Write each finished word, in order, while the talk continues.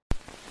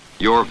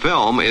Your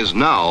film is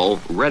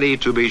now ready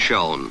to be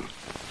shown.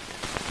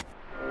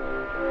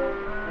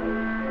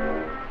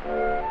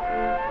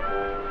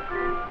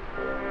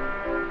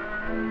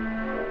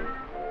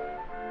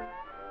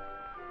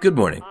 Good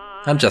morning.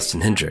 I'm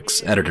Justin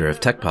Hendricks, editor of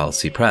Tech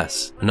Policy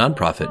Press, a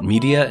nonprofit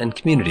media and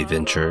community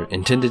venture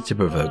intended to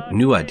provoke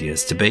new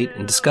ideas, debate,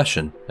 and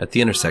discussion at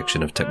the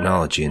intersection of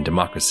technology and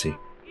democracy.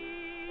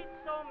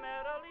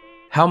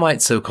 How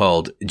might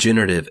so-called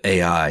generative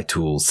AI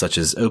tools such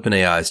as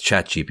OpenAI's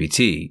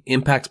ChatGPT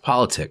impact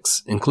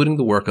politics, including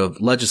the work of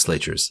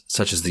legislators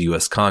such as the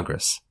U.S.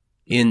 Congress?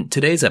 In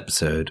today's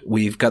episode,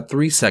 we've got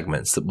 3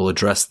 segments that will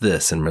address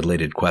this and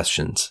related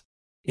questions.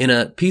 In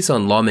a piece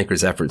on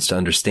lawmakers' efforts to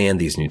understand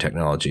these new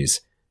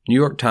technologies, New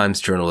York Times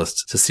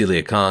journalists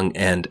Cecilia Kang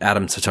and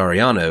Adam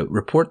Satariano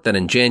report that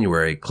in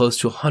January, close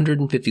to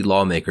 150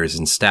 lawmakers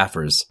and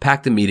staffers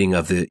packed a meeting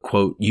of the,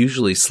 quote,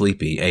 usually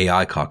sleepy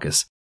AI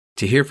caucus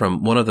to hear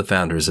from one of the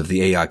founders of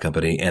the AI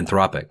company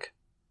Anthropic.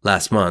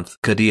 Last month,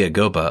 Kadia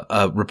Goba,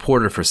 a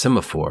reporter for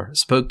Semaphore,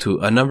 spoke to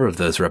a number of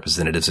those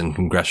representatives and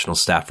congressional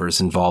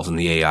staffers involved in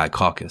the AI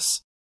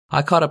caucus.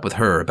 I caught up with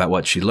her about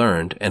what she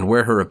learned and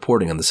where her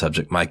reporting on the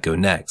subject might go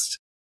next.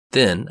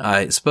 Then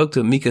I spoke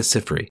to Mika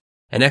Sifry,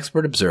 an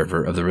expert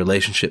observer of the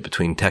relationship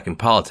between tech and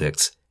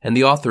politics and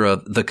the author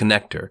of The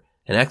Connector,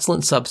 an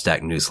excellent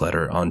Substack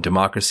newsletter on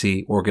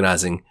democracy,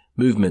 organizing,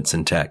 movements,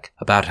 and tech,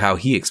 about how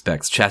he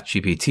expects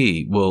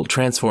ChatGPT will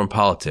transform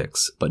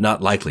politics, but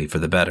not likely for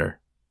the better.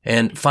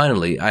 And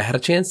finally, I had a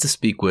chance to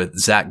speak with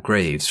Zach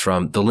Graves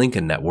from the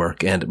Lincoln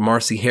Network and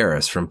Marcy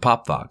Harris from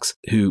PopVox,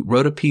 who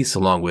wrote a piece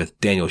along with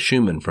Daniel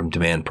Schumann from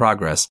Demand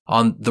Progress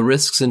on the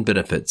risks and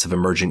benefits of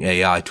emerging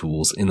AI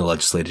tools in the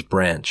legislative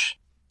branch.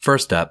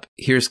 First up,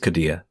 here's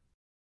Kadia.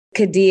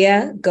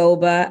 Kadia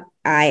Goba.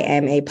 I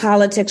am a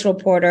politics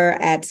reporter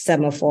at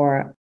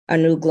Semaphore, a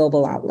new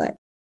global outlet.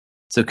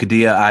 So,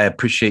 Kadia, I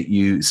appreciate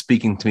you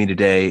speaking to me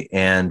today,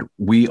 and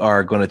we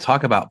are going to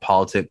talk about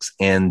politics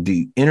and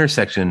the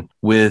intersection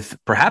with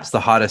perhaps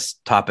the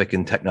hottest topic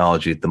in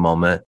technology at the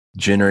moment,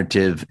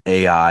 generative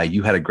AI.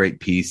 You had a great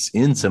piece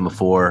in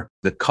Semaphore,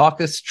 the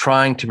caucus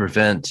trying to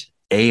prevent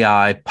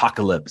AI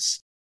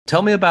apocalypse.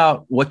 Tell me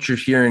about what you're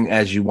hearing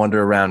as you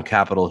wander around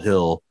Capitol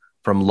Hill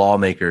from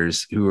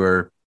lawmakers who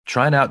are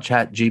trying out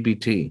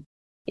ChatGPT.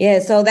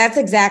 Yeah, so that's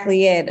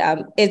exactly it.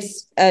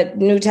 It's a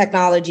new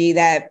technology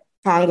that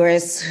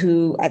Congress,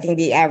 who I think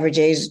the average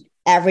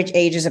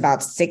age is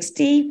about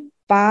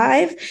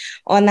 65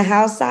 on the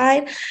House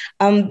side.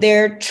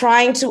 They're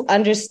trying to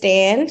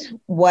understand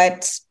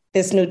what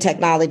this new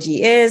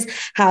technology is,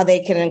 how they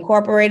can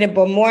incorporate it,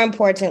 but more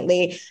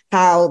importantly,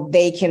 how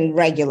they can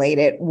regulate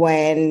it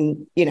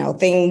when,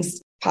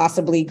 things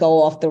possibly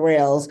go off the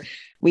rails.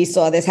 We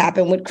saw this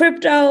happen with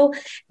crypto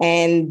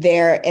and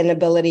their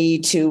inability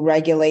to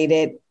regulate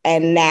it.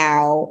 And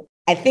now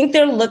I think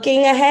they're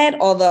looking ahead,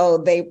 although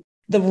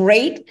the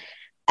rate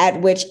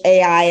at which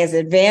AI is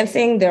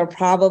advancing, they're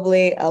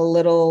probably a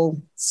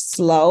little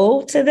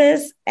slow to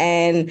this.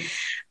 And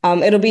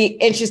it'll be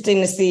interesting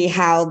to see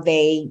how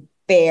they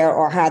fare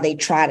or how they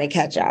try to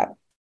catch up.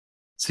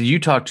 So you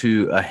talked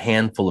to a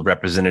handful of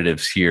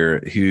representatives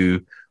here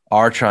who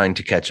are trying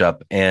to catch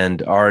up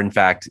and are, in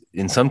fact,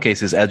 in some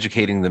cases,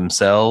 educating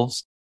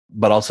themselves,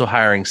 but also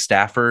hiring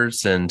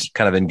staffers and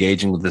kind of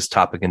engaging with this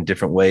topic in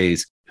different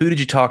ways. Who did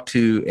you talk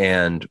to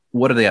and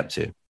what are they up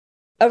to?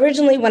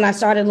 Originally, when I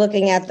started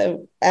looking at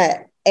the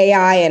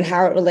AI and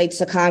how it relates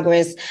to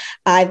Congress,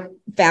 I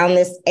found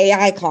this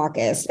AI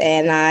caucus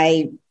and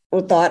I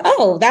thought,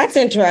 oh, that's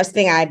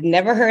interesting. I'd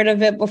never heard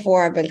of it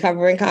before. I've been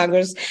covering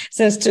Congress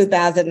since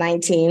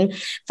 2019.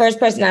 First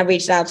person I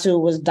reached out to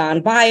was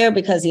Don Beyer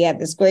because he had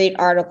this great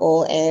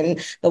article in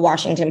the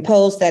Washington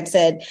Post that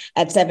said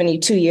at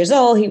 72 years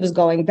old, he was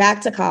going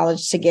back to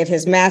college to get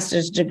his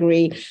master's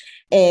degree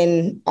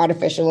in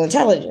artificial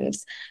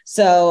intelligence.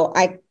 So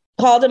I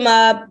called him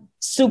up,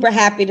 super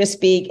happy to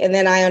speak. And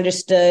then I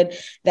understood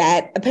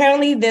that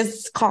apparently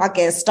this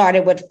caucus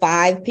started with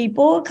 5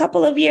 people a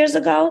couple of years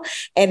ago,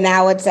 and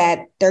now it's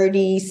at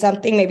 30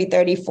 something, maybe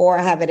 34.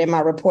 I have it in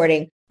my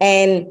reporting.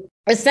 And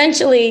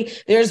essentially,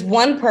 there's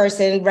one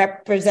person,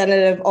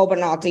 Representative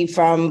Obernolte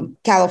from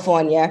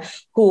California,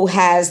 who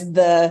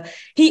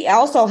he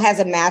also has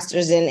a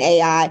master's in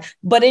AI.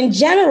 But in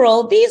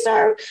general, these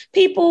are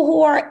people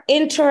who are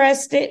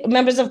interested,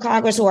 members of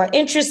Congress who are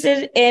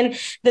interested in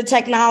the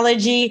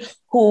technology,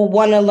 who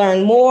want to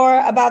learn more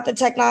about the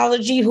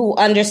technology, who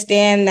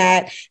understand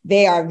that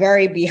they are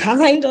very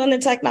behind on the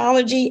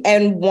technology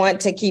and want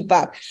to keep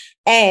up.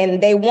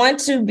 And they want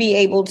to be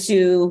able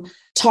to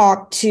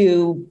talk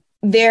to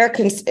their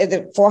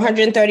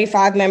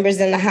 435 members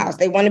in the House.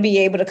 They want to be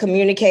able to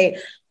communicate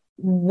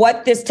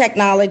what this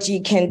technology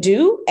can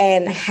do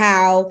and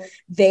how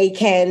they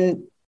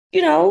can,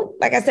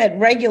 like I said,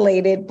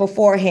 regulate it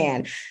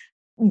beforehand.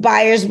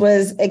 Byers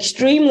was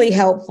extremely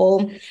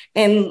helpful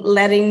in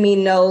letting me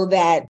know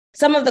that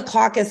some of the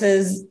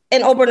caucuses,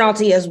 and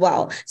Obernolte as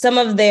well, some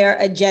of their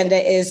agenda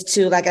is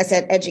to, like I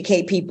said,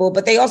 educate people,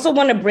 but they also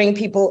want to bring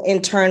people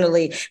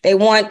internally. They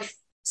want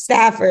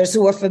staffers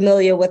who are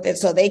familiar with it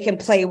so they can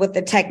play with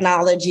the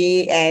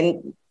technology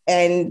and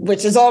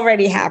which is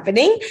already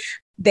happening.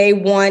 They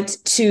want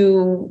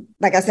to,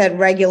 like I said,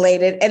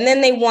 regulate it. And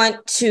then they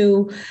want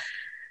to,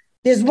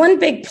 there's one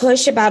big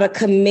push about a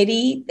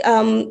committee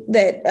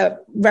that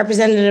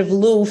Representative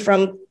Liu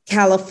from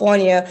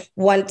California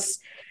wants.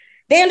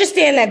 They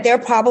understand that they're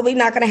probably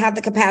not going to have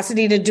the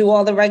capacity to do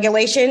all the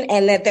regulation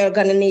and that they're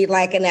going to need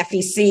like an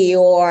FEC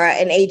or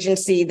an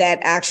agency that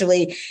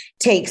actually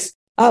takes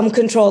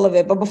control of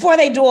it. But before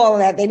they do all of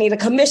that, they need a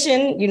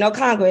commission,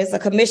 Congress, a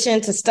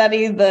commission to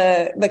study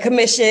the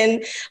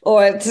commission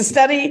or to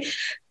study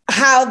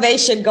how they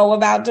should go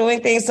about doing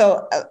things.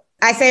 So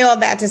I say all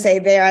that to say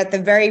they're at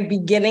the very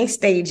beginning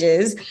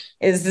stages.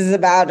 This is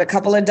about a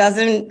couple of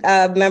dozen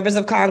members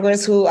of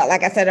Congress who,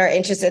 like I said, are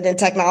interested in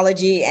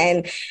technology.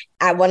 And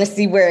I want to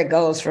see where it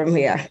goes from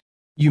here.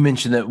 You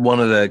mentioned that one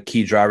of the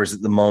key drivers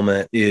at the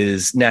moment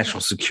is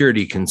national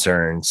security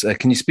concerns.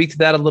 Can you speak to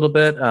that a little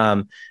bit?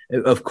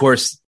 Of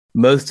course,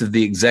 most of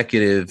the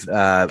executive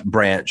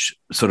branch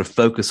sort of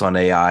focus on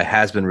AI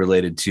has been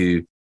related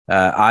to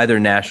either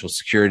national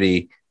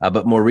security,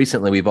 but more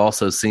recently, we've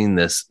also seen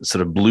this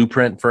sort of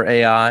blueprint for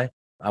AI.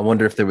 I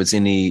wonder if there was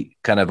any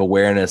kind of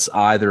awareness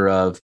either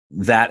of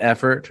that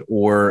effort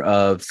or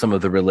of some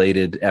of the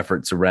related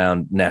efforts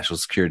around national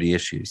security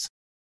issues.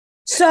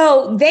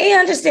 So they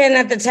understand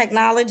that the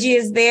technology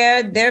is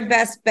there. Their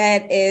best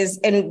bet is,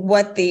 and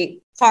what the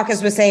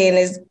caucus was saying,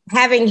 is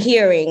having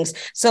hearings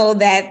so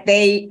that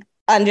they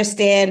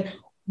understand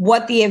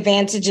what the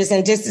advantages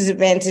and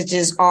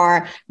disadvantages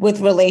are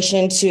with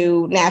relation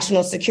to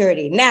national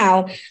security.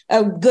 Now,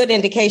 a good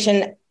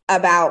indication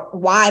about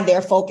why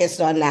they're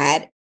focused on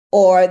that,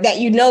 or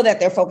that that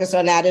they're focused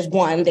on that, is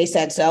one, they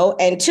said so,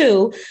 and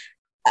two,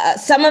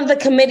 some of the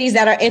committees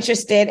that are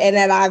interested and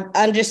that I've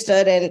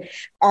understood and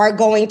are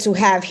going to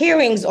have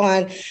hearings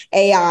on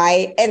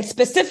AI and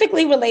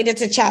specifically related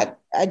to Chat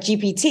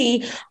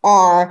GPT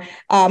are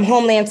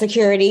Homeland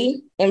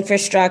Security,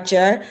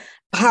 Infrastructure,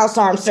 House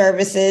Armed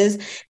Services.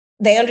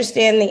 They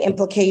understand the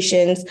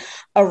implications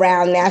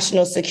around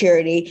national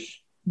security.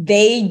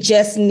 They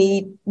just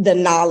need the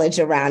knowledge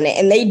around it,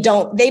 and they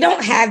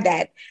don't have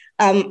that.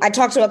 I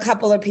talked to a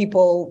couple of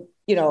people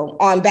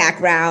on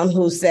background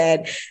who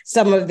said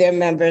some of their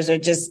members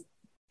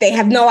they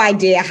have no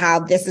idea how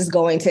this is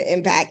going to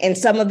impact. And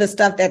some of the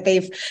stuff that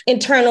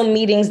internal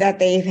meetings that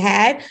they've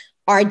had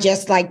are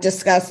just like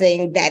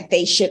discussing that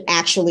they should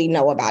actually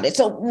know about it.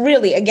 So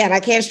really, again, I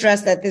can't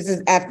stress that this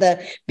is at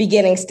the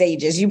beginning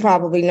stages. You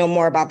probably know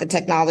more about the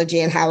technology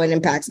and how it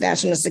impacts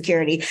national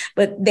security,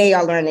 but they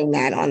are learning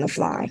that on the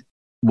fly.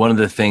 One of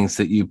the things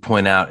that you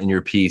point out in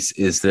your piece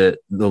is that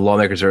the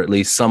lawmakers are at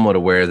least somewhat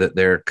aware that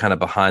they're kind of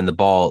behind the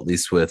ball, at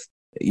least with,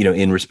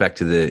 in respect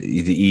to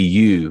the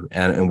EU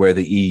and where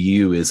the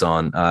EU is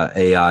on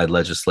AI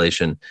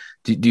legislation.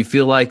 Do you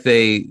feel like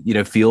they,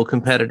 feel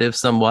competitive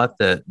somewhat,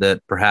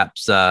 that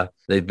perhaps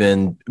they've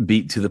been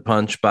beat to the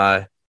punch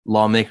by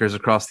lawmakers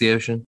across the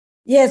ocean?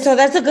 Yeah, so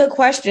that's a good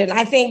question.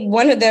 I think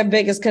one of their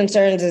biggest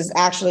concerns is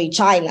actually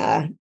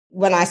China.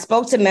 When I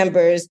spoke to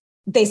members,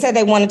 they said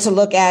they wanted to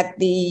look at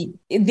the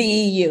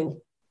EU,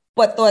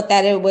 but thought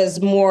that it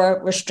was more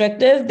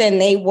restrictive than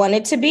they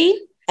wanted to be.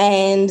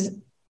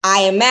 And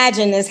I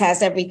imagine this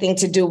has everything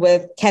to do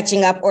with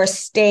catching up or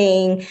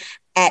staying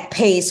at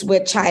pace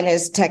with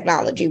China's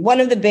technology.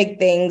 One of the big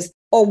things,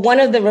 or one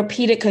of the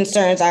repeated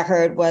concerns I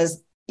heard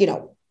was,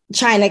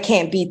 China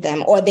can't beat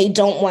them, or they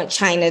don't want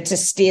China to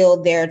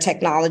steal their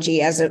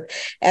technology as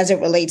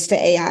it relates to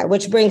AI,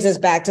 which brings us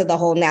back to the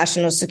whole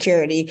national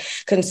security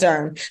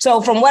concern.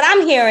 So from what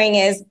I'm hearing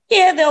is,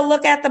 they'll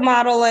look at the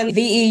model in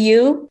the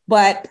EU,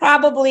 but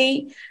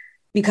probably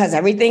because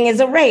everything is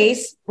a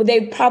race,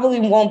 they probably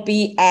won't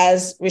be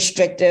as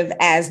restrictive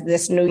as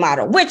this new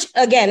model, which,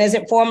 again,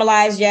 isn't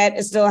formalized yet.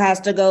 It still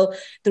has to go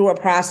through a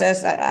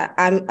process,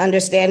 I'm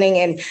understanding,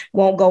 and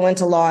won't go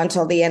into law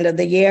until the end of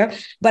the year.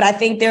 But I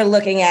think they're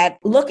looking at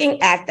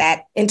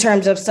that in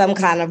terms of some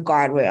kind of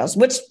guardrails,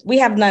 which we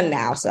have none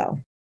now. So,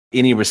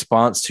 any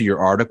response to your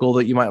article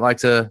that you might like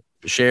to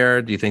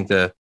share? Do you think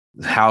the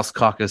House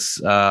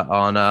caucus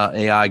on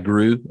AI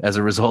grew as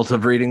a result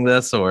of reading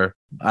this, or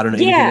I don't know,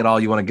 anything at all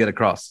you want to get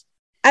across?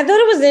 I thought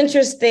it was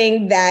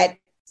interesting that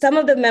some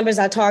of the members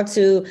I talked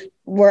to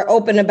were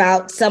open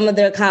about some of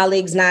their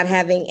colleagues not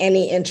having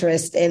any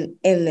interest in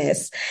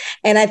this.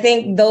 And I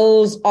think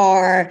those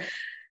are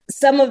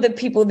some of the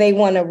people they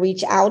want to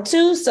reach out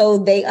to, so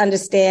they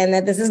understand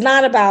that this is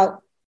not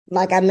about,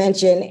 like I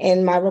mentioned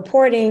in my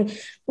reporting,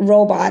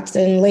 robots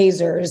and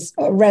lasers,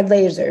 red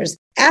lasers.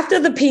 After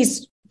the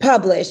piece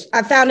published,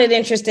 I found it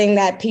interesting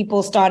that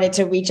people started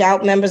to reach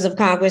out, members of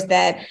Congress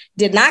that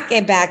did not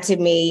get back to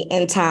me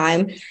in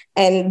time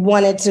and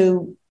wanted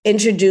to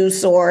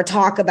introduce or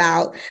talk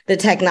about the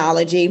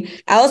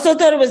technology. I also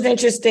thought it was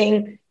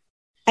interesting,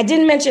 I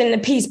didn't mention in the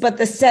piece, but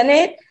the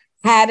Senate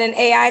had an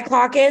AI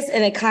caucus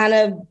and it kind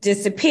of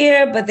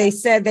disappeared, but they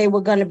said they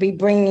were going to be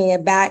bringing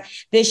it back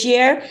this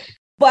year.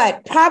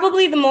 But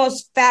probably the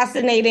most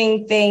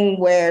fascinating thing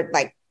where,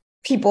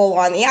 people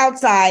on the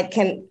outside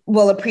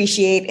will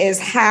appreciate is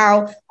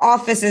how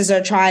offices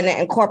are trying to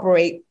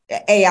incorporate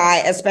AI,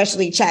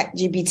 especially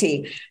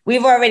ChatGPT.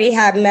 We've already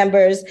had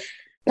members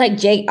like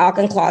Jake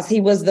Auchincloss.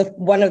 He was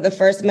one of the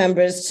first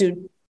members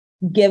to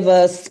give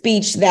a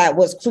speech that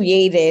was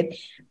created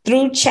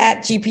through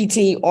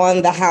ChatGPT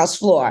on the House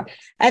floor.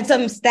 I had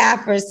some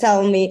staffers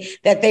telling me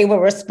that they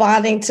were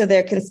responding to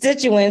their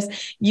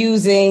constituents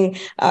using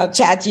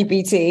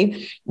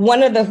ChatGPT.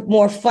 One of the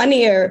more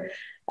funnier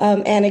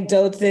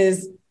anecdotes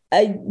is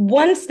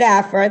one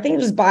staffer, I think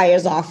it was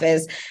Byers'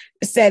 office,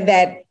 said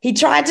that he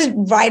tried to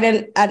write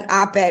an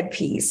op-ed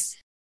piece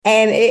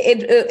and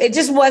it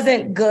just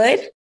wasn't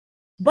good.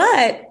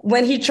 But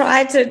when he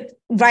tried to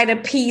write a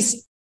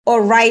piece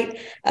or write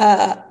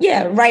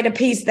a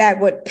piece that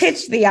would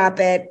pitch the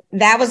op-ed,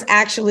 that was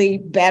actually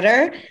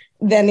better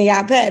than the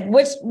op-ed,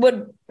 which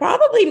would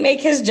probably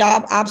make his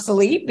job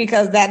obsolete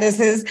because that is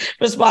his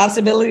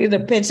responsibility to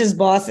pitch his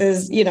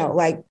boss's,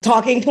 like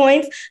talking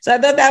points. So I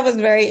thought that was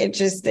very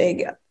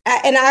interesting.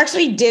 And I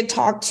actually did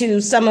talk to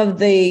some of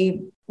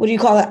the,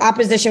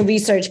 opposition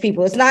research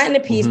people. It's not in the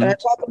piece, but I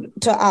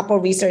talked to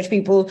Oppo research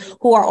people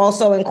who are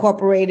also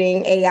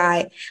incorporating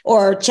AI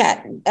or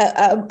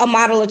a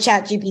model of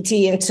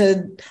ChatGPT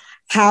into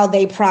how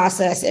they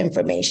process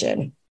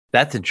information.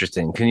 That's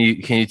interesting. Can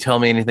you tell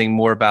me anything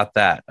more about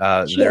that?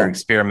 Sure. Their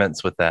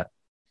experiments with that?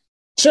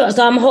 Sure.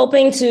 So I'm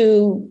hoping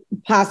to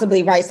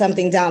possibly write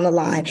something down the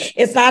line.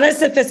 It's not as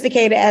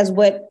sophisticated as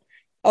what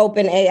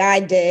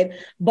OpenAI did,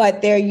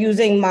 but they're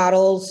using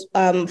models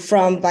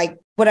from like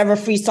whatever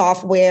free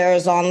software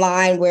is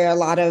online where a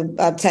lot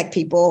of tech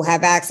people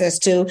have access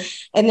to.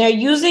 And they're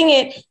using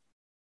it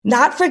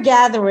not for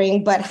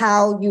gathering, but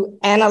how you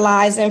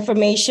analyze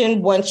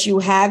information once you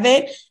have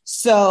it.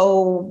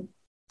 So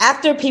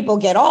after people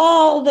get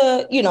all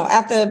the,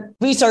 after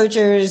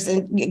researchers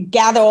and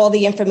gather all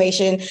the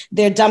information,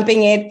 they're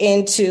dumping it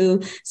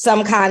into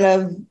some kind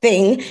of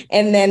thing.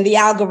 And then the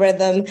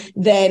algorithm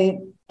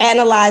then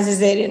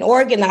analyzes it and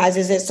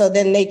organizes it so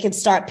then they can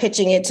start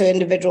pitching it to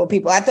individual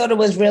people. I thought it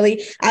was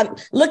I'm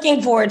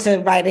looking forward to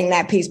writing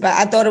that piece, but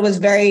I thought it was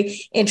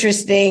very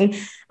interesting.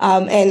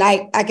 And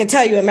I can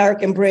tell you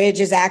American Bridge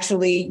is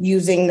actually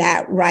using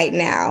that right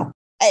now.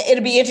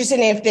 It'll be interesting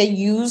if they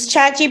use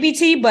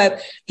ChatGPT,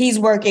 but he's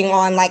working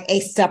on like a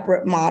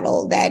separate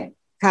model that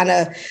kind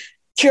of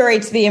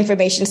curates the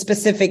information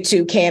specific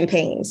to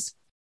campaigns.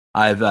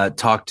 I've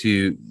talked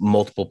to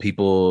multiple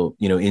people,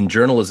 in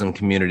journalism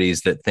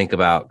communities that think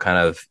about kind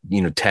of,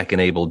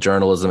 tech-enabled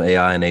journalism,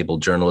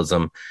 AI-enabled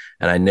journalism.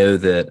 And I know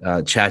that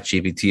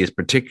ChatGPT is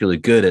particularly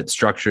good at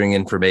structuring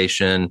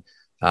information,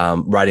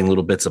 writing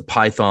little bits of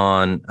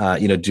Python,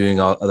 doing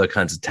all other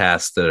kinds of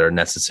tasks that are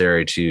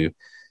necessary to,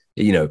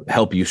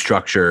 help you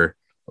structure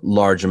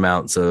large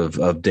amounts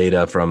of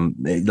data from,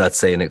 let's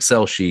say, an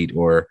Excel sheet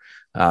or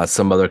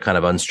some other kind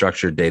of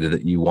unstructured data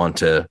that you want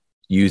to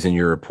use in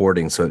your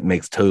reporting. So it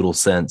makes total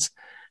sense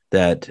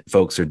that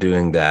folks are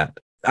doing that.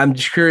 I'm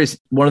just curious.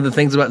 One of the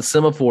things about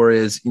Semaphore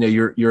is,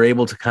 you're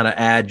able to kind of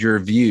add your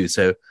view.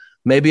 So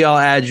maybe I'll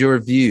add your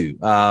view,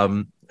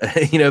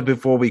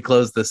 before we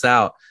close this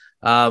out.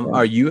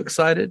 Are you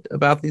excited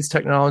about these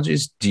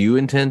technologies? Do you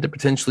intend to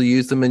potentially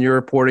use them in your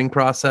reporting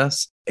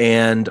process?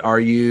 And are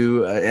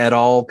you at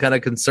all kind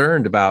of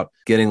concerned about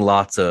getting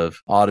lots of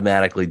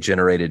automatically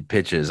generated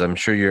pitches? I'm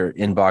sure your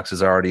inbox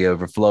is already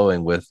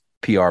overflowing with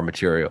PR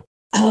material.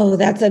 Oh,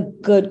 that's a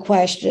good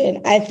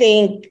question. I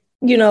think,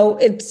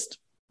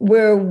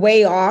 we're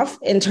way off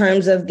in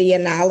terms of the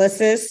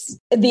analysis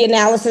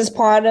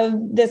part of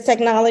this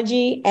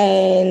technology.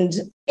 And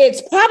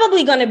it's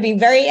probably going to be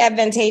very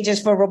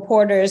advantageous for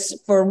reporters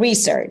for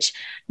research.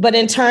 But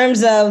in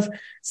terms of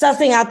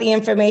sussing out the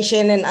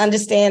information and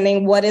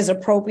understanding what is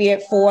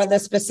appropriate for the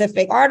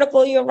specific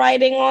article you're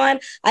writing on,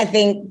 I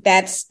think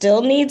that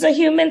still needs a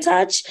human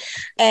touch.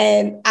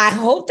 And I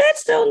hope that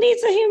still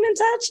needs a human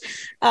touch.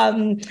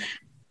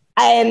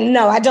 And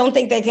no, I don't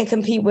think they can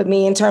compete with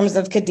me in terms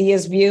of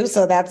Khadia's view.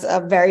 So that's a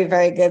very,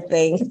 very good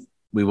thing.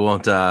 We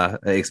won't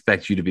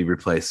expect you to be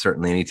replaced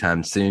certainly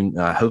anytime soon.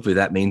 Hopefully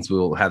that means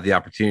we'll have the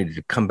opportunity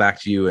to come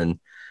back to you and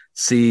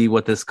see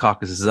what this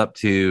caucus is up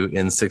to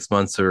in 6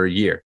 months or a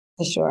year.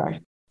 For sure.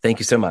 Thank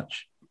you so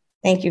much.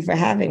 Thank you for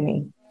having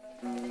me.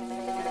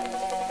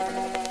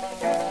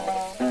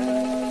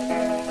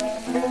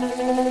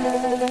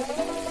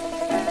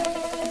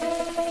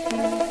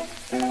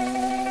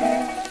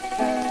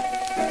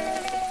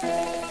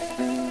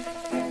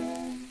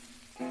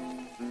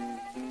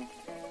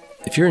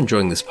 If you're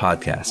enjoying this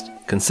podcast,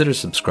 consider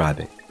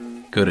subscribing.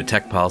 Go to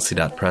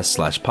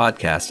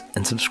techpolicy.press/podcast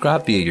and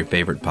subscribe via your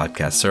favorite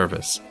podcast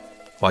service.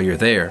 While you're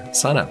there,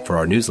 sign up for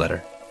our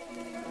newsletter.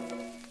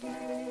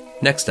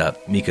 Next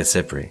up, Mika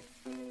Sifry.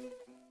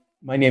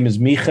 My name is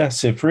Mika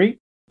Sifry.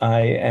 I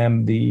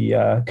am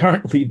the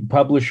currently the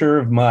publisher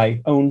of my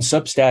own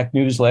Substack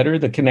newsletter,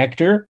 The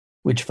Connector,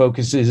 which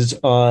focuses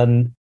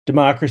on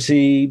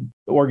democracy,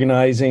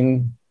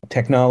 organizing,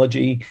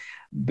 technology,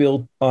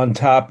 built on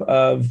top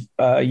of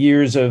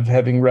years of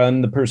having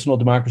run the Personal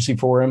Democracy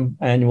Forum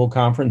annual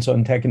conference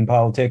on tech and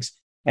politics,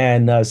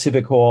 and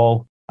Civic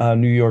Hall,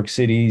 New York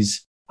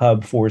City's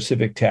hub for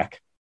civic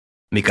tech.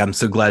 Mika, I'm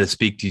so glad to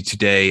speak to you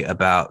today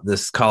about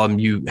this column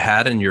you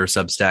had in your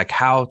Substack,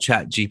 how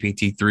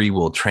ChatGPT-3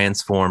 will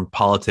transform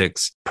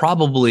politics,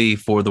 probably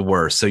for the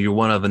worse. So you're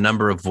one of a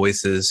number of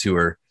voices who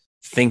are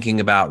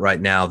thinking about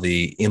right now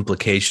the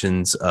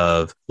implications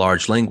of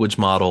large language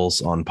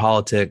models on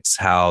politics,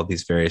 how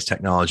these various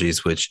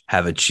technologies, which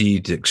have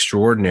achieved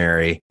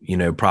extraordinary,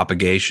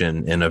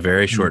 propagation in a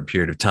very short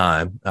period of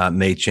time,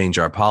 may change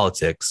our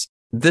politics.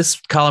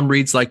 This column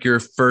reads like your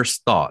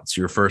first thoughts,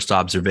 your first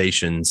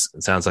observations.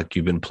 It sounds like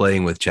you've been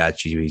playing with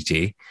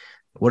ChatGPT.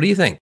 What do you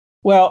think?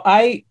 Well,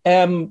 I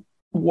am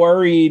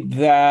worried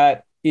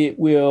that it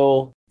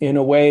will, in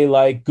a way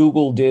like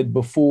Google did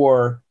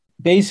before,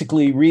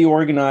 basically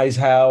reorganize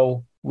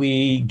how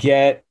we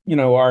get,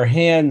 our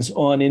hands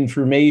on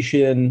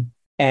information.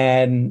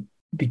 And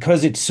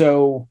because it's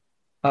so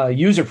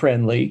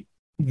user-friendly,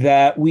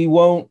 that we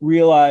won't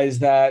realize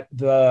that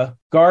the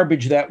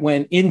garbage that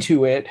went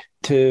into it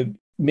to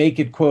make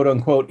it quote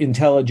unquote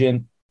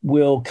intelligent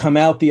will come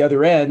out the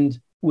other end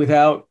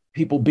without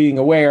people being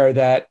aware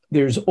that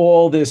there's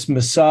all this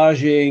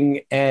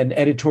massaging and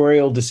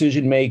editorial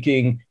decision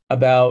making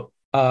about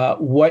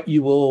what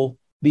you will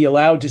be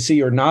allowed to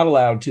see or not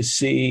allowed to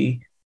see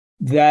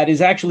that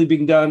is actually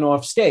being done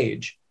off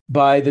stage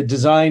by the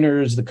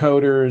designers, the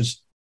coders,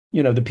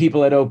 the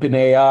people at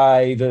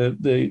OpenAI,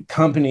 the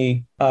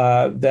company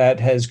that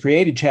has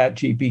created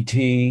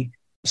ChatGPT.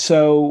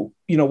 So,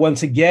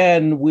 once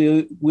again,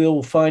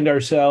 we'll find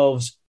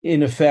ourselves,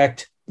 in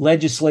effect,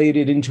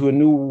 legislated into a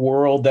new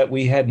world that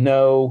we had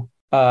no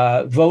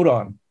vote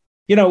on.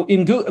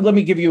 Let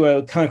me give you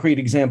a concrete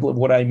example of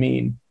what I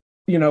mean.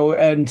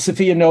 And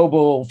Sophia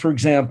Noble, for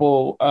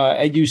example,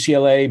 at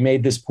UCLA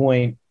made this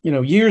point,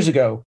 years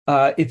ago.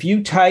 If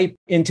you type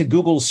into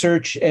Google's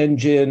search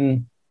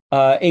engine,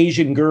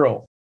 Asian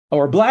girl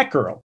or Black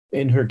girl,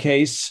 in her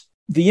case,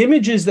 the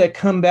images that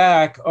come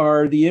back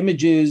are the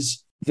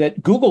images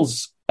that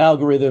Google's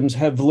algorithms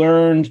have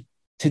learned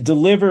to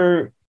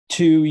deliver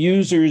to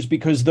users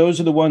because those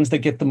are the ones that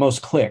get the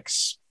most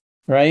clicks,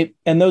 right?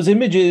 And those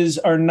images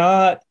are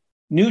not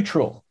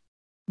neutral.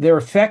 They're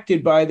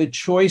affected by the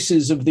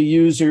choices of the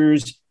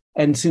users.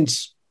 And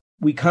since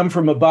we come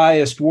from a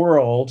biased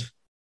world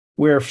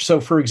where,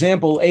 for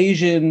example,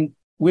 Asian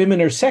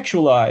women are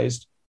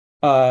sexualized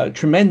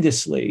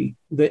tremendously,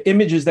 the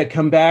images that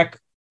come back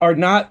are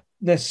not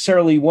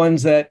necessarily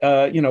ones that,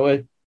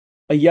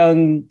 a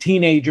young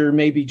teenager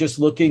maybe just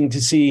looking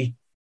to see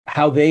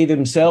how they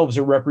themselves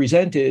are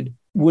represented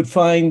would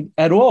find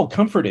at all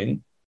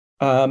comforting.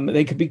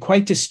 They could be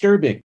quite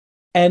disturbing.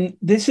 And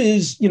this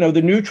is,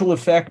 the neutral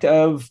effect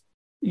of,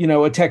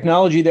 a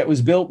technology that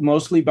was built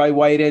mostly by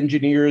white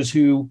engineers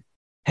who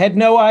had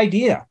no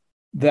idea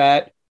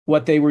that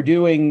what they were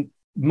doing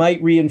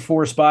might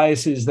reinforce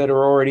biases that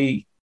are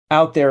already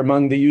out there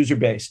among the user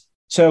base.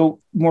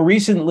 So more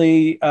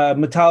recently,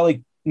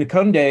 Matalik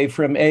Nkunde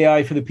from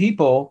AI for the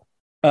People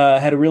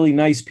had a really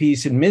nice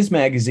piece in Ms.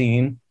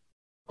 Magazine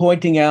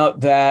pointing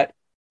out that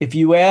if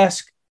you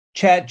ask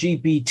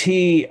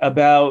ChatGPT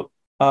about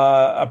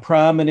a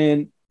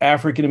prominent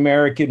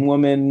African-American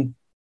woman,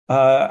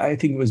 I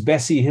think it was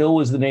Bessie Hill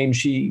was the name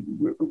she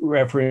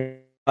referenced,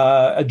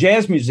 a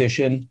jazz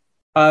musician,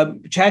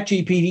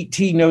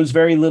 ChatGPT knows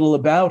very little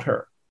about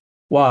her.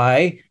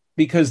 Why?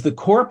 Because the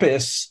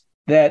corpus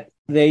that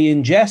they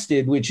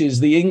ingested, which is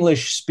the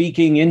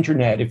English-speaking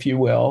internet, if you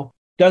will,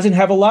 doesn't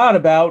have a lot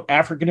about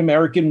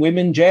African-American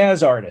women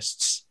jazz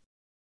artists.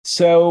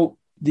 So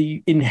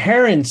the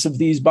inherence of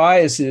these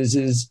biases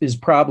is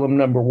problem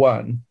number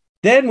one.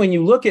 Then when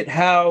you look at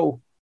how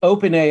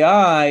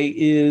OpenAI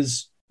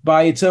is,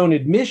 by its own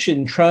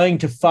admission, trying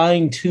to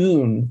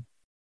fine-tune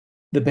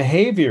the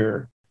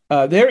behavior,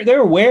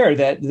 they're aware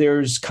that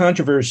there's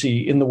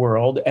controversy in the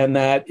world and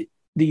that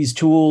these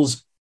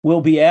tools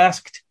will be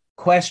asked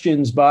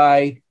questions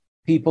by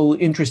people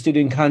interested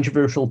in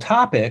controversial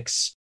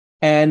topics,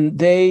 and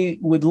they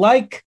would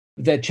like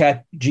that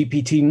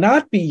ChatGPT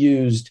not be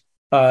used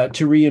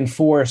to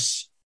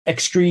reinforce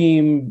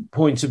extreme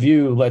points of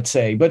view, let's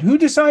say. But who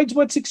decides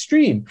what's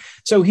extreme?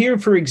 So here,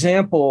 for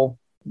example,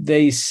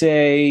 they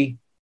say,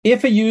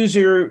 if a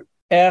user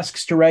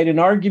asks to write an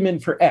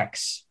argument for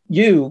X,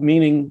 you,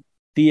 meaning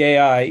the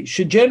AI,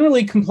 should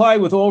generally comply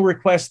with all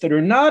requests that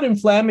are not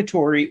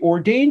inflammatory or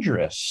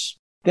dangerous.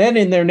 Then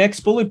in their next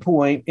bullet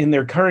point, in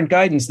their current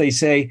guidance, they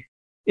say,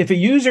 if a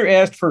user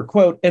asked for,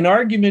 quote, an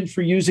argument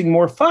for using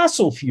more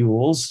fossil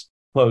fuels,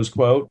 close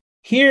quote,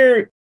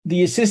 here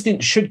the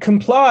assistant should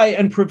comply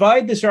and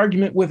provide this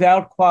argument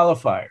without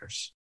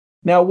qualifiers.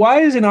 Now, why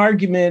is an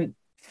argument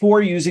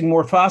for using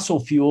more fossil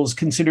fuels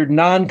considered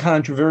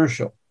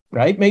non-controversial,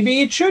 right?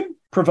 Maybe it should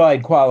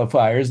provide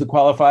qualifiers. The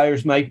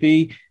qualifiers might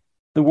be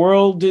the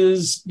world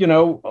is,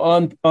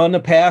 on a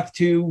path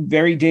to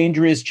very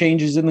dangerous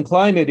changes in the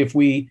climate if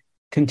we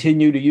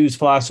continue to use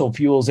fossil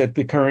fuels at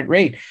the current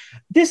rate.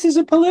 This is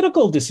a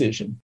political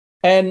decision.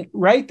 And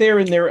right there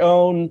in their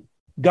own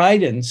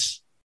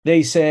guidance,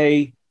 they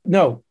say,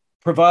 no,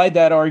 provide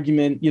that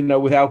argument,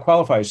 without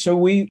qualifiers.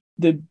 So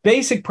the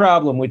basic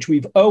problem, which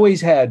we've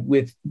always had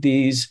with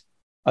these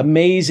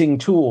amazing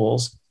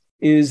tools,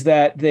 is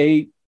that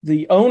the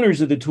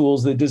owners of the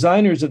tools, the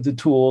designers of the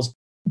tools,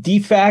 de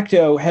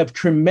facto have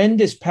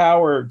tremendous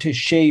power to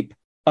shape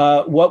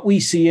what we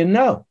see and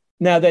know.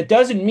 Now, that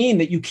doesn't mean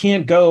that you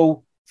can't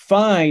go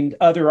find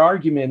other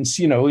arguments.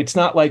 It's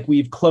not like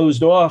we've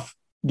closed off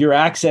your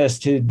access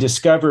to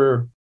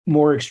discover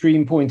more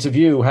extreme points of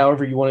view,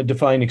 however you want to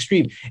define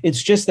extreme.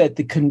 It's just that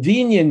the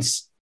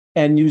convenience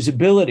and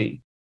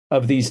usability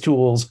of these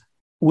tools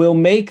will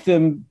make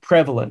them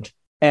prevalent.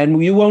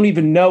 And you won't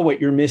even know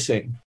what you're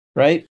missing,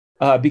 right?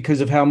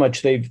 Because of how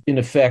much they've, in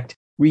effect,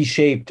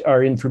 reshaped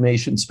our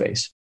information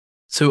space.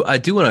 So I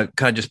do want to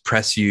kind of just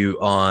press you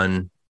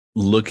on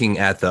looking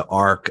at the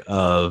arc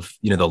of,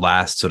 the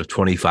last sort of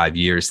 25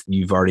 years.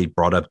 You've already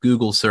brought up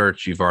Google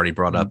search. You've already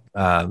brought up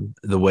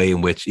the way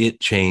in which it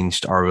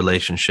changed our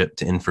relationship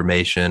to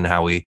information,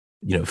 how we,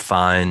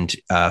 find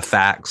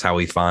facts, how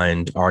we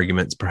find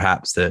arguments,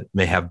 perhaps that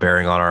may have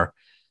bearing on our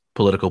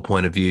political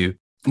point of view.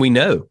 We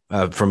know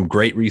from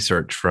great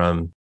research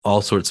from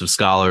all sorts of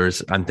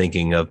scholars. I'm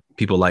thinking of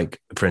people like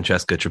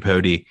Francesca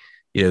Tripodi,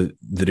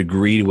 the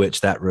degree to which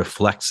that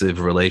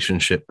reflexive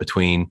relationship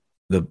between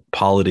the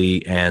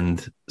polity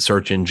and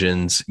search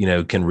engines,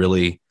 can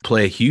really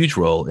play a huge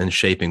role in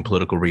shaping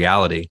political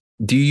reality.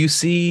 Do you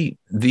see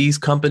these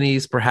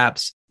companies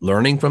perhaps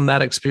learning from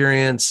that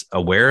experience,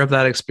 aware of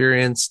that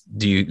experience?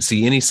 Do you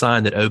see any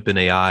sign that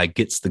OpenAI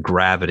gets the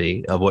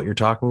gravity of what you're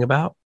talking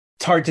about?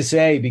 It's hard to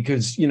say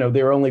because,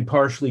 they're only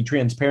partially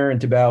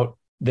transparent about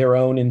their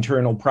own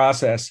internal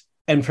process.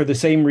 And for the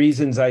same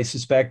reasons, I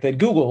suspect that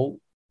Google,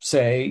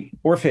 say,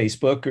 or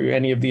Facebook or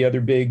any of the other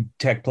big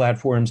tech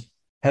platforms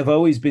have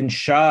always been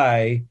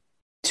shy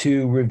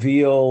to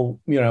reveal,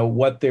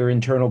 what their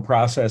internal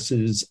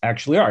processes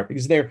actually are.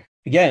 Because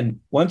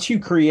once you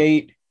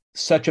create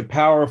such a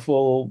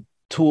powerful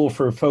tool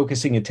for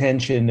focusing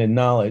attention and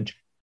knowledge,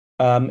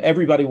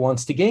 everybody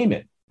wants to game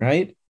it,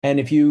 right? And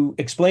if you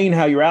explain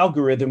how your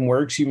algorithm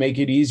works, you make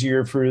it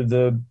easier for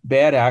the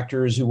bad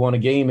actors who want to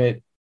game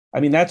it. I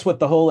mean, that's what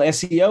the whole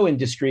SEO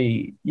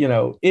industry,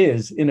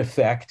 is in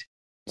effect,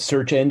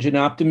 search engine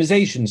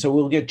optimization. So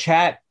we'll get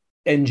chat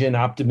engine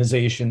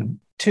optimization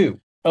too.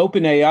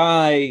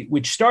 OpenAI,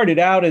 which started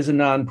out as a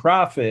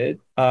nonprofit,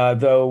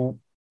 though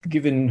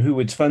given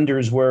who its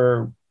funders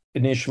were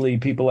initially,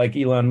 people like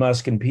Elon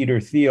Musk and Peter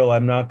Thiel,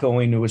 I'm not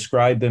going to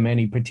ascribe them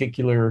any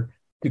particular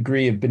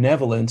degree of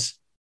benevolence.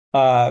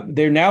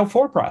 They're now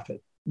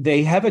for-profit.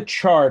 They have a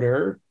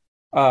charter,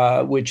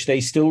 which they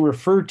still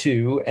refer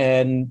to,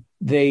 and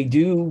they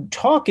do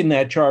talk in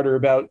that charter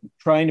about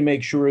trying to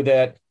make sure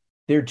that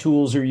their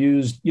tools are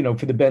used,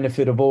 for the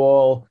benefit of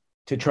all,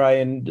 to try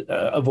and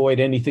avoid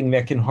anything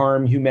that can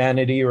harm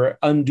humanity or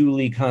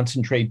unduly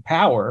concentrate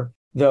power.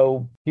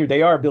 Though here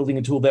they are building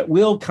a tool that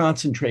will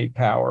concentrate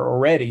power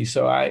already.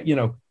 So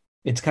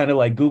it's kind of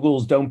like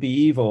Google's "Don't be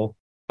evil."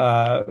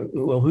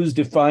 Well, who's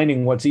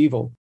defining what's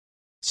evil?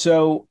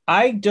 So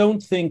I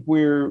don't think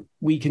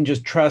we can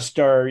just trust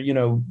our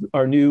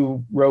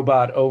new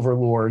robot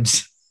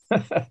overlords,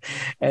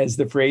 as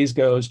the phrase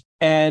goes.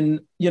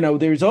 And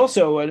there's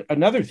also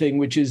another thing,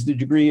 which is the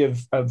degree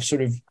of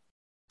sort of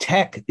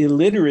tech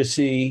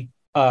illiteracy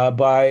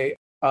by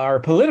our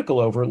political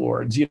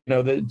overlords.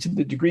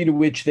 The degree to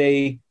which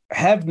they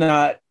have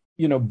not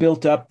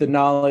built up the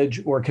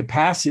knowledge or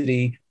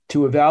capacity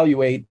to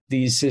evaluate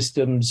these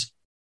systems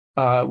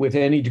with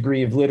any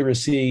degree of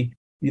literacy.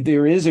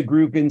 There is a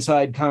group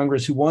inside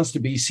Congress who wants to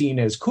be seen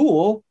as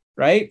cool,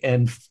 right?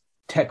 And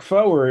tech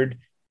forward.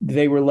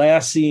 They were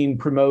last seen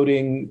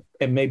promoting,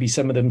 and maybe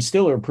some of them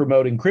still are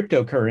promoting,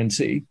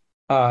 cryptocurrency.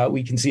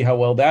 We can see how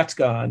well that's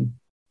gone.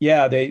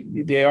 Yeah,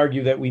 they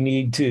argue that we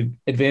need to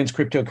advance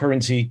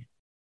cryptocurrency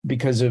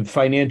because of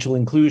financial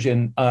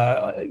inclusion.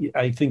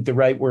 I think the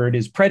right word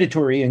is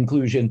predatory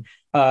inclusion.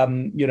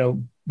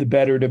 The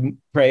better to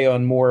prey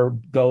on more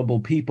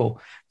gullible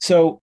people.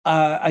 So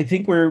I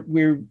think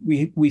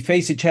we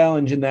face a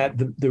challenge in that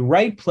the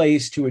right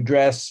place to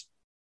address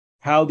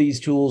how these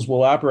tools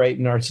will operate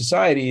in our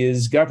society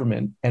is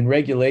government and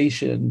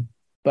regulation.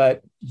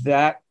 But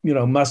that,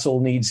 muscle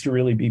needs to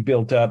really be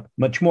built up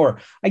much more.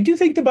 I do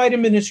think the Biden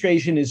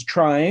administration is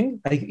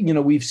trying.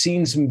 We've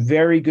seen some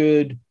very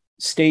good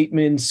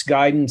statements,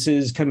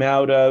 guidances come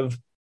out of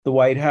the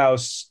White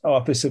House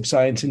Office of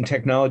Science and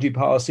Technology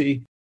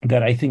Policy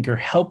that I think are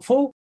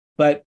helpful.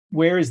 But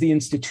where is the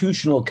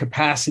institutional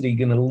capacity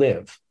going to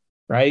live,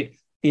 right,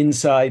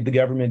 inside the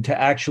government to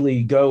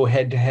actually go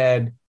head to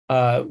head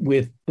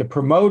with the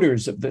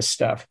promoters of this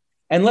stuff?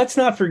 And let's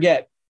not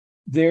forget,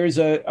 there's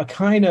a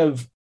kind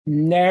of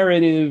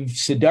narrative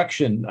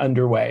seduction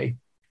underway,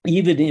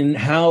 even in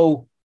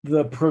how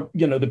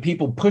the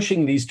people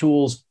pushing these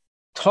tools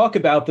talk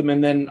about them,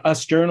 and then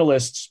us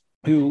journalists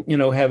who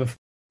have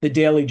the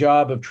daily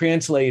job of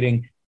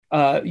translating,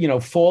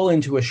 fall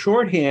into a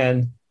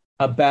shorthand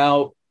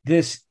about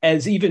this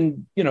as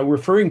even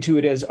referring to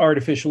it as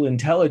artificial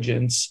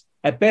intelligence.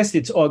 At best,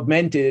 it's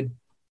augmented,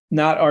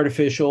 not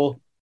artificial.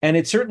 And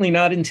it's certainly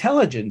not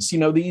intelligence.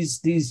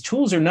 These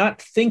tools are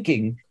not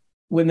thinking.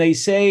 When they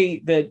say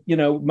that,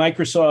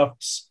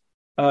 Microsoft's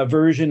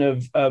version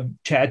of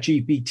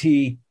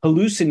ChatGPT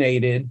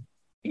hallucinated,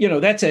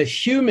 that's a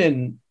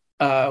human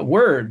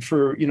word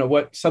for,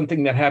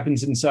 something that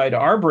happens inside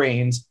our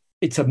brains.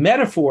 It's a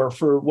metaphor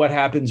for what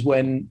happens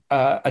when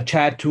a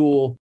chat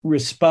tool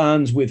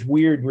responds with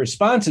weird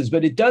responses,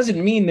 but it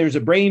doesn't mean there's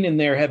a brain in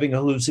there having a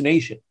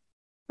hallucination,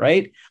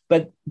 right?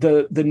 But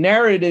the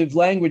narrative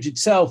language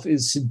itself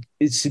is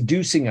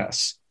seducing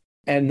us.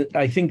 And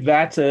I think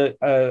that's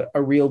a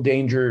real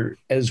danger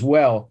as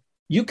well.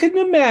 You can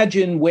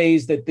imagine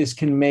ways that this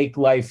can make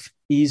life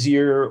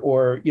easier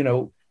or,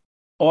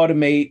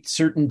 automate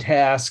certain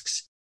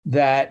tasks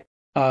that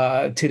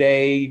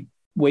today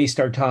waste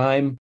our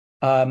time.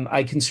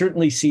 I can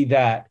certainly see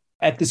that.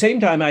 At the same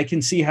time, I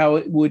can see how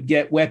it would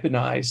get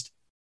weaponized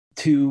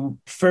to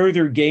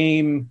further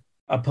game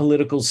a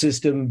political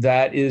system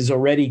that is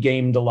already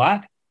gamed a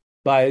lot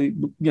by,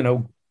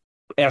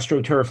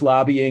 AstroTurf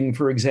lobbying,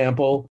 for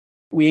example.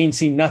 We ain't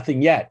seen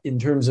nothing yet in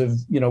terms of,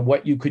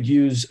 what you could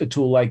use a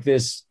tool like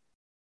this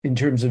in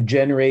terms of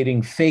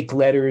generating fake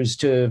letters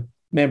to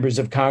members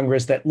of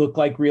Congress that look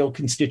like real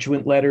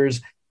constituent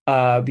letters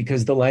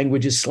because the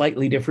language is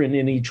slightly different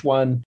in each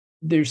one.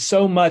 There's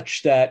so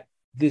much that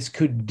this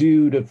could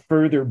do to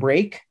further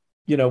break,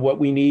 what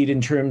we need in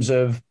terms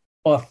of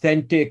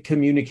authentic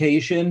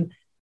communication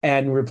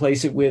and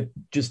replace it with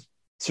just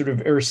sort of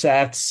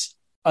ersatz,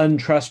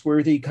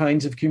 untrustworthy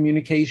kinds of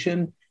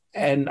communication.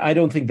 And I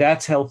don't think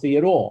that's healthy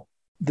at all.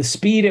 The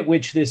speed at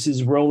which this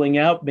is rolling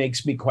out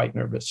makes me quite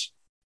nervous.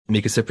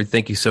 Mika Sifry,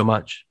 thank you so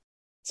much.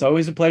 It's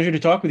always a pleasure to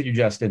talk with you,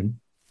 Justin.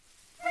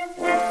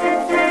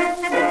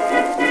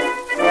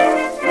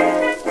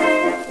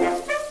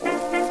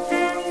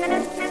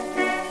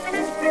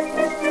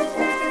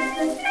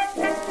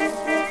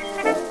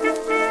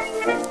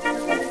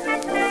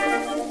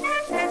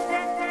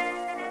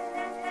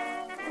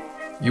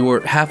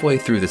 You're halfway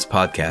through this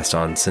podcast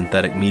on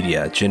synthetic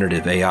media,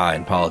 generative AI,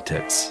 and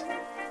politics.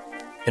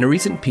 In a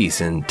recent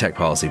piece in Tech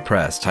Policy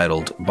Press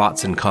titled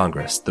Bots in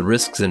Congress, The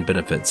Risks and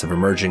Benefits of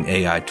Emerging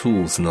AI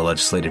Tools in the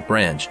Legislative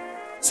Branch,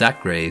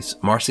 Zach Graves,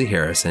 Marcy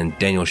Harris, and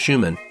Daniel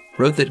Schuman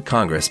wrote that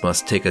Congress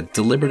must take a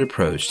deliberate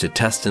approach to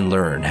test and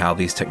learn how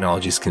these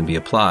technologies can be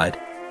applied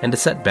and to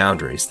set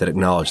boundaries that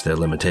acknowledge their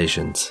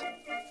limitations.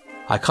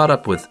 I caught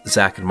up with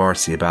Zach and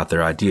Marcy about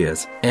their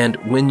ideas and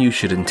when you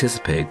should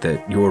anticipate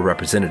that your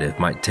representative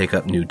might take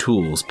up new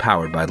tools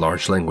powered by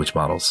large language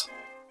models.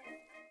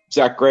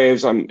 Zach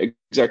Graves, I'm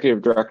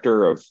Executive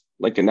Director of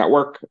Lincoln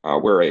Network.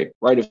 We're a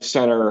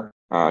right-of-center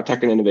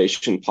tech and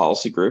innovation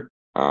policy group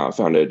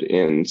founded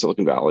in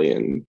Silicon Valley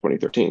in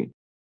 2013.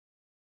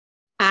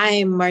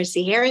 I'm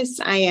Marcy Harris.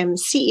 I am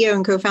CEO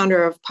and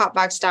co-founder of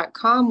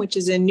popvox.com, which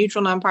is a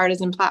neutral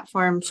nonpartisan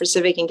platform for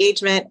civic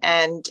engagement,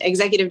 and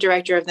executive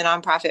director of the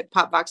nonprofit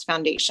Popvox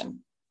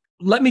Foundation.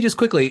 Let me just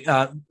quickly,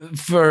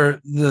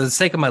 for the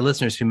sake of my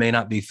listeners who may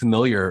not be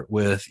familiar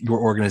with your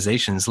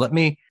organizations, let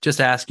me just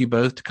ask you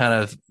both to kind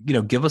of,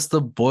 give us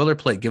the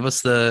boilerplate, give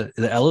us the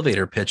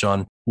elevator pitch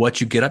on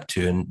what you get up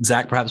to. And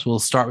Zach, perhaps we'll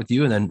start with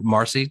you, and then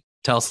Marcy,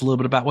 tell us a little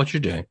bit about what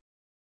you're doing.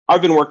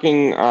 I've been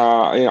working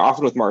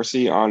often with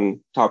Marcy on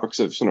topics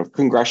of sort of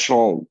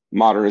congressional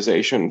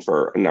modernization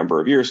for a number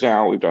of years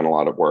now. We've done a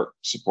lot of work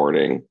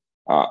supporting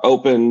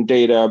open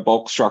data,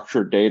 bulk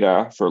structured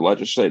data for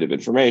legislative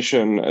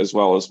information, as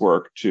well as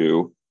work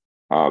to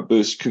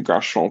boost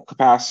congressional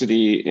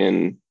capacity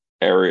in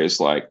areas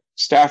like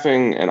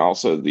staffing and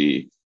also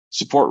the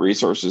support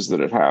resources that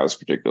it has,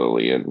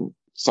 particularly in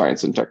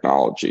science and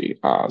technology.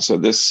 So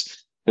this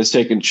has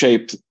taken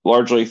shape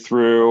largely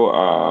through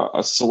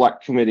a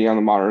select committee on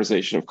the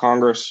modernization of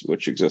Congress,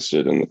 which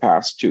existed in the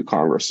past two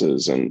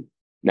Congresses and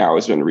now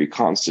has been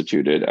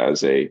reconstituted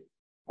as a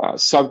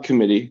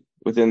subcommittee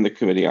within the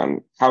Committee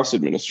on House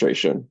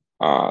Administration.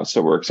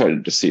 So we're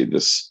excited to see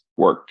this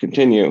work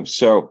continue.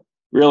 So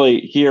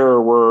really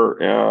here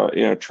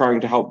we're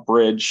trying to help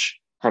bridge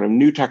kind of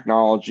new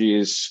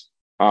technologies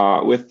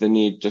with the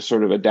need to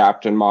sort of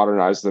adapt and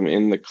modernize them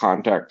in the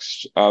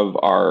context of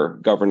our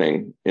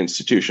governing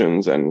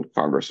institutions and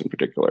Congress in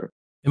particular.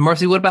 And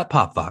Marcy, what about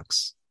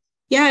Popvox?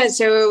 Yeah,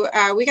 so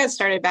we got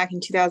started back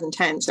in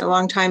 2010, so a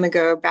long time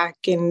ago, back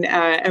in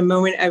a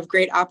moment of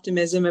great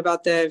optimism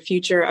about the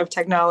future of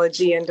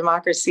technology and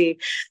democracy,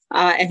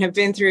 and have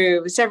been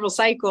through several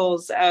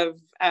cycles of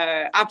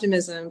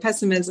optimism,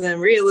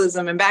 pessimism,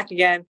 realism, and back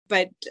again.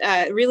 But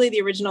really,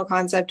 the original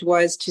concept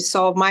was to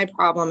solve my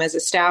problem as a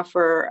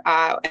staffer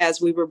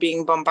as we were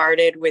being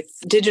bombarded with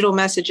digital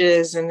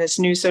messages and this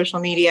new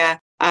social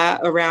media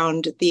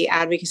around the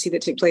advocacy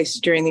that took place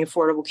during the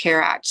Affordable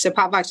Care Act. So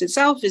Popvox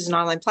itself is an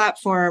online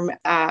platform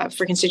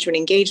for constituent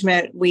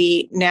engagement.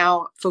 We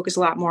now focus a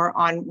lot more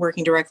on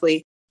working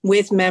directly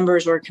with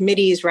members or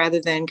committees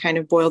rather than kind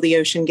of boil the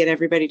ocean, get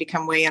everybody to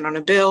come weigh in on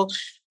a bill.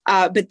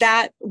 But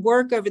that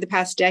work over the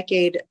past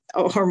decade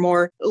or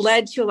more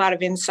led to a lot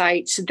of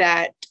insights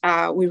that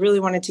we really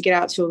wanted to get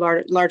out to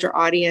a larger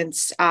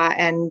audience.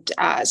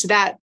 So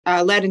that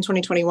led in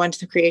 2021 to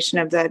the creation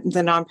of the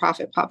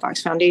nonprofit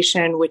PopVox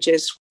Foundation, which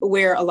is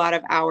where a lot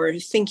of our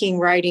thinking,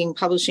 writing,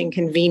 publishing,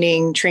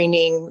 convening,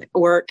 training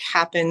work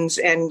happens.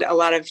 And a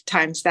lot of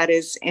times that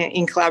is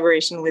in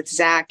collaboration with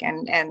Zach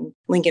and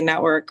Lincoln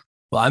Network.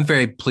 Well, I'm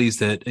very pleased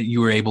that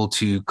you were able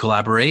to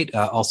collaborate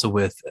also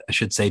with, I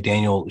should say,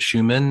 Daniel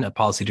Schumann, a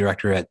policy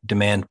director at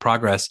Demand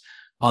Progress,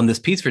 on this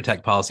piece for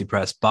Tech Policy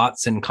Press,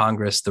 Bots in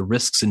Congress, the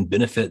Risks and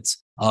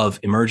Benefits of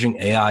Emerging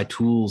AI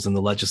Tools in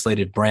the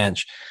Legislative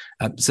Branch.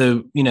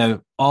 So,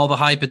 all the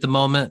hype at the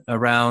moment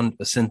around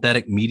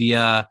synthetic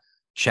media,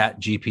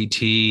 Chat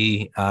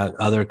GPT,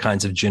 other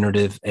kinds of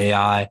generative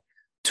AI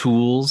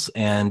tools.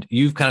 And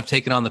you've kind of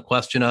taken on the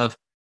question of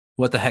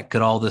what the heck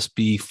could all this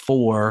be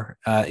for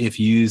if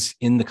used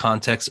in the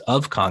context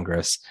of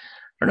Congress?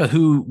 I don't know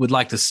who would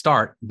like to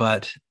start,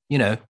 but,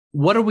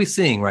 what are we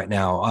seeing right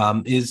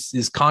now?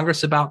 Is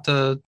Congress about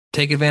to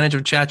take advantage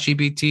of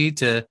ChatGPT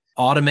to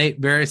automate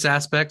various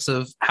aspects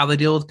of how they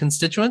deal with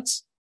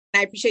constituents?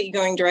 I appreciate you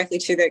going directly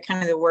to the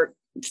kind of the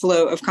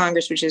workflow of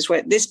Congress, which is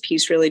what this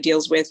piece really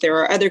deals with. There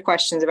are other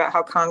questions about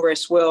how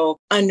Congress will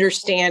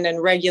understand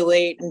and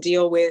regulate and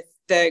deal with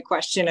the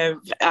question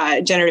of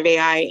generative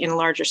AI in a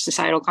larger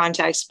societal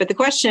context. But the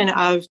question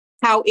of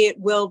how it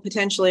will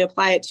potentially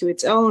apply it to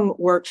its own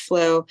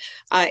workflow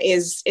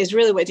is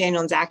really what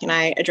Daniel and Zach and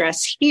I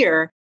address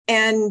here.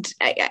 And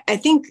I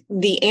think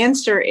the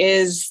answer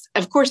is,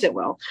 of course it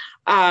will.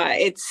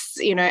 It's,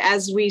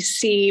 as we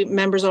see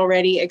members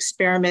already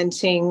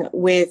experimenting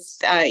with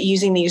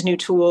using these new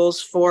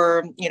tools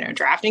for,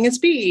 drafting a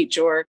speech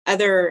or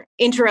other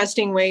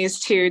interesting ways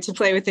to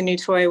play with the new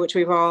toy, which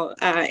we've all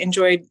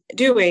enjoyed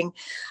doing.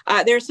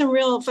 There are some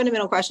real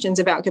fundamental questions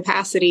about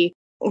capacity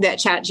that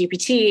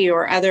ChatGPT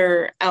or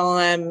other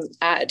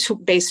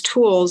LLM-based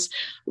tools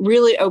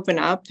really open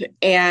up.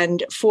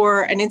 And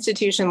for an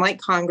institution like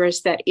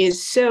Congress that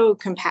is so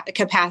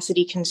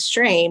capacity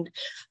constrained,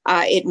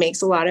 it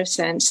makes a lot of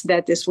sense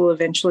that this will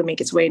eventually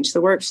make its way into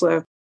the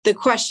workflow. The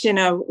question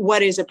of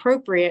what is an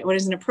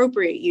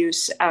appropriate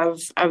use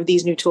of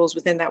these new tools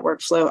within that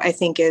workflow, I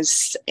think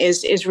is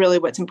really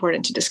what's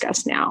important to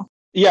discuss now.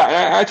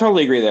 Yeah, I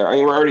totally agree there. I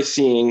mean, we're already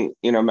seeing,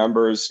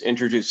 members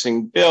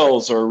introducing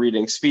bills or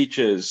reading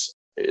speeches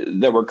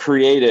that were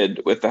created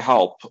with the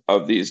help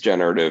of these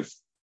generative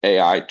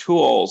AI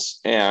tools.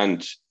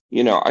 And,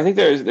 I think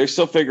they're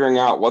still figuring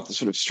out what the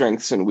sort of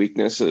strengths and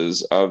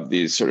weaknesses of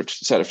these sort of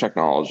set of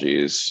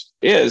technologies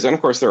is. And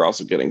of course, they're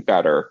also getting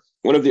better.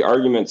 One of the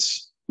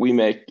arguments we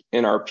make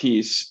in our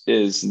piece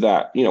is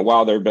that,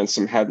 while there have been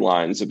some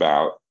headlines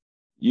about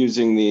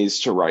using these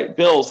to write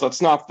bills,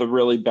 that's not the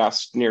really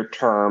best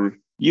near-term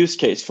use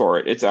case for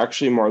it. It's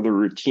actually more the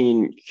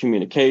routine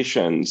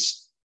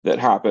communications that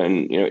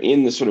happen,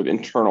 in the sort of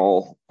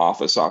internal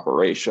office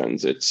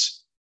operations.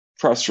 It's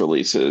press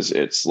releases,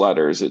 it's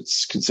letters,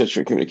 it's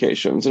constituent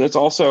communications. And it's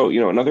also,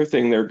 another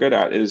thing they're good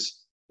at is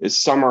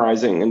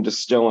summarizing and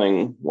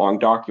distilling long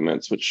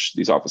documents, which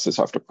these offices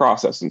have to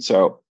process. And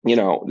so,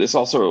 this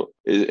also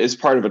is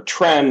part of a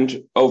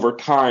trend over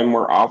time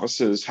where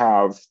offices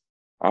have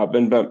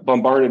been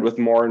bombarded with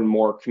more and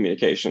more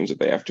communications that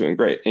they have to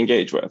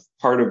engage with.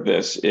 Part of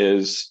this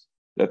is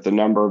that the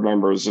number of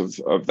members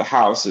of the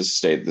House has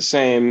stayed the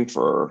same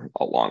for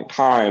a long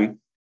time,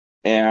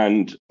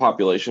 and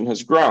population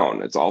has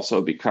grown. It's also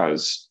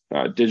because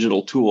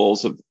digital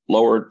tools have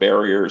lowered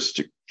barriers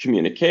to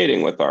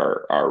communicating with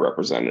our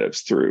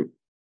representatives through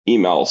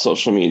email,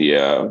 social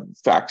media,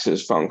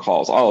 faxes, phone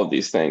calls, all of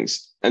these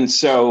things. And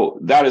so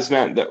that has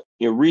meant that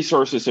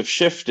resources have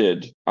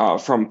shifted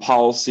from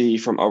policy,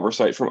 from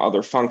oversight, from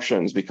other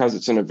functions, because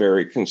it's in a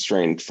very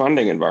constrained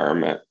funding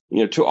environment,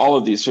 to all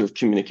of these sort of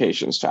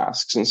communications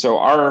tasks. And so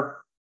our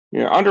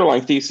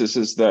underlying thesis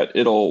is that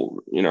it'll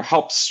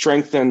help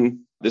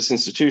strengthen this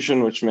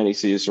institution, which many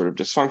see as sort of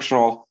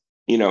dysfunctional,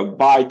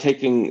 by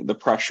taking the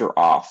pressure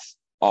off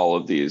all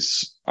of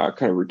these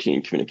kind of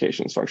routine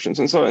communications functions.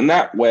 And so in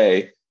that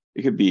way,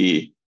 it could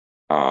be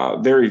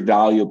very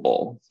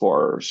valuable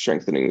for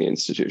strengthening the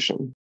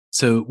institution.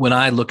 So when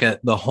I look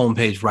at the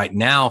homepage right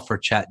now for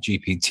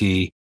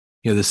ChatGPT,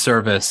 the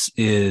service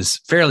is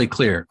fairly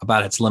clear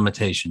about its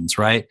limitations,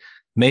 right?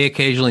 May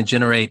occasionally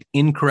generate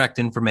incorrect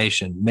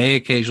information, may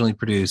occasionally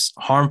produce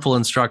harmful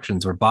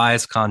instructions or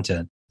biased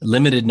content,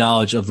 limited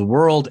knowledge of the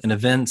world and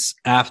events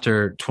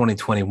after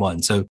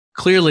 2021. So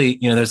clearly,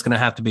 there's going to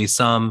have to be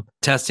some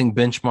testing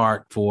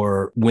benchmark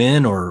for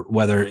when or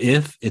whether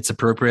if it's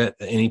appropriate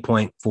at any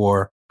point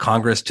for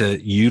Congress to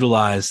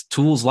utilize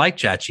tools like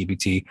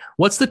ChatGPT.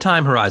 What's the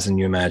time horizon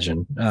you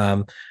imagine?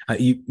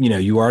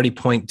 You already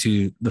point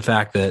to the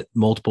fact that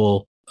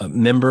multiple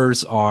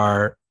members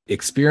are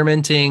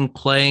experimenting,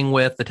 playing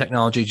with the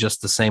technology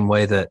just the same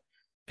way that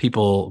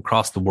people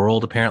across the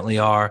world apparently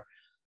are.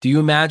 Do you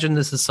imagine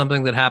this is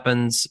something that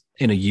happens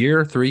in a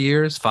year, 3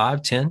 years,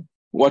 5, 10?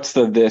 What's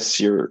the this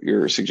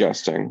you're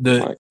suggesting?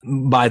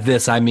 By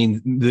this, I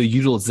mean the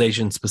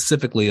utilization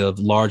specifically of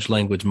large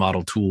language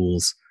model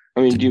tools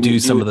I mean, do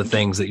some of the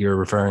things that you're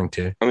referring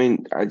to? I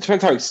mean, it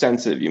depends how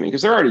extensive you mean,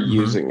 because they're already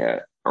using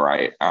it,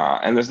 right?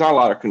 And there's not a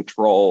lot of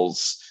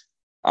controls.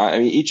 I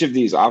mean, each of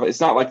these, it's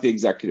not like the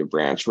executive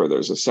branch where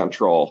there's a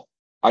central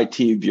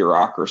IT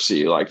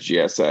bureaucracy like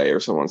GSA or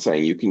someone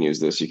saying you can use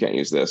this, you can't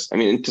use this. I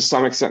mean, to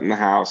some extent in the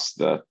House,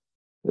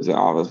 there's an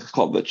office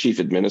called the Chief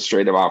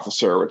Administrative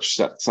Officer, which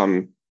sets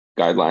some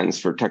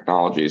guidelines for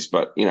technologies.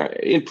 But,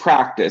 in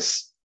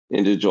practice,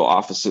 individual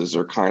offices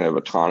are kind of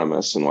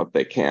autonomous in what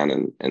they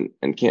can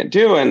and can't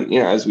do. And,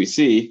 as we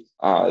see,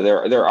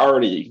 they're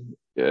already,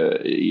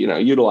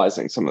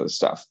 utilizing some of this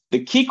stuff.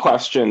 The key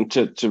question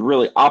to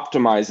really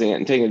optimizing it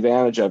and taking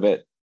advantage of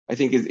it, I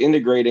think, is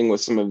integrating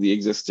with some of the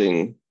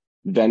existing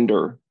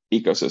vendor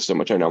ecosystem,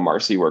 which I know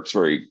Marcy works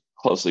very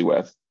closely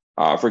with.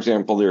 For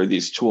example, there are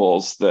these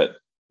tools that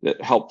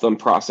help them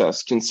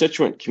process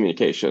constituent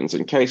communications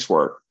and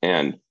casework,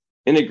 and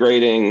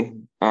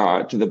integrating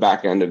to the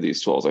back end of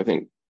these tools, I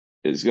think,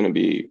 is going to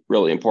be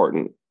really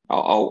important.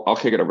 I'll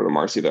kick it over to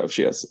Marcy, though, if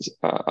she has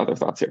other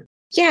thoughts here.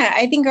 Yeah,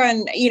 I think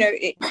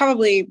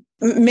probably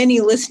many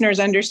listeners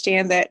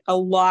understand that a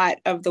lot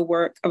of the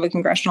work of a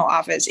congressional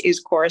office is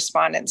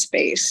correspondence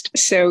based.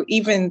 So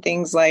even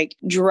things like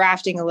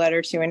drafting a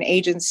letter to an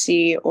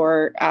agency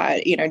or,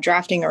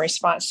 drafting a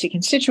response to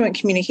constituent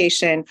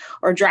communication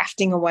or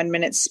drafting a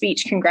 1-minute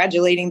speech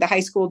congratulating the high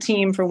school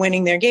team for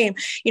winning their game,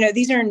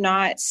 these are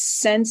not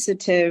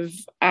sensitive,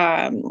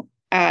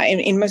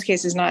 in most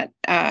cases, not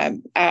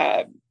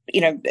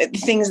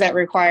things that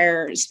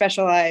require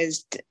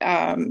specialized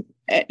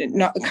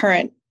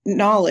current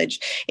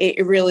knowledge.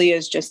 It really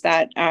is just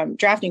that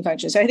drafting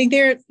function. So I think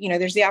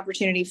there's the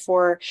opportunity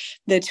for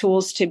the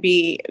tools to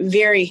be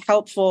very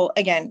helpful.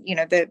 Again,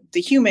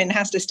 the human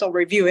has to still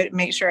review it,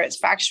 make sure it's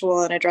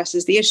factual and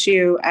addresses the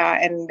issue.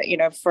 And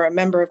for a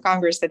member of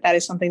Congress, that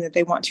is something that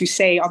they want to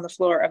say on the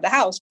floor of the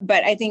House.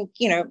 But I think,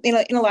 in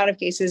a lot of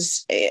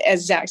cases,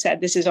 as Zach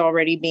said, this is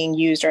already being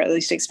used or at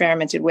least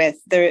experimented with.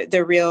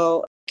 The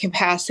real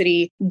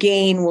capacity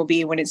gain will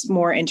be when it's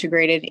more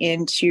integrated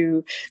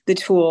into the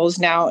tools.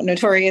 Now,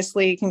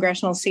 notoriously,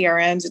 congressional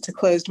CRMs, it's a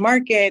closed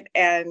market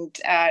and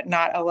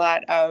not a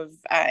lot of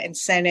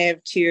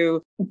incentive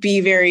to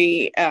be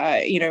very,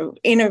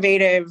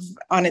 innovative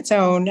on its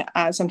own.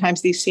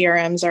 Sometimes these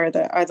CRMs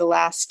are the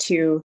last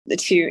to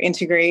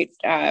integrate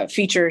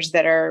features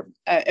that are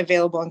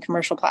available in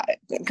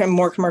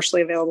more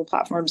commercially available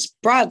platforms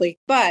broadly.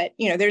 But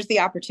there's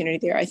the opportunity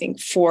there, I think,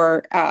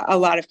 for a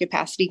lot of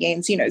capacity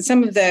gains.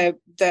 Some of the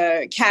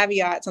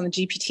caveats on the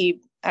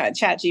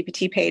Chat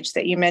GPT page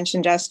that you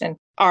mentioned, Justin,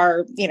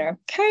 are,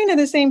 kind of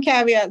the same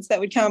caveats that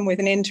would come with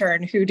an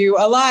intern who do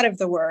a lot of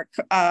the work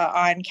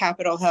on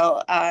Capitol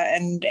Hill.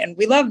 And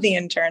we love the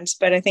interns,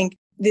 but I think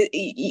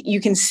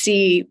you can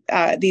see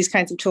these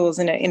kinds of tools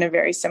in a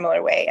very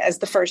similar way as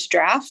the first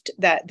draft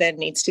that then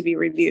needs to be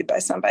reviewed by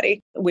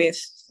somebody with,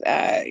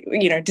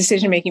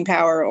 decision-making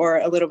power or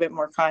a little bit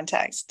more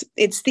context.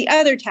 It's the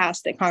other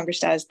task that Congress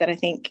does that I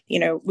think,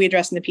 we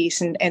address in the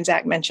piece and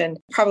Zach mentioned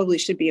probably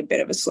should be a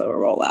bit of a slower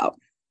rollout.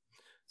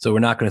 So we're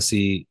not going to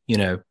see,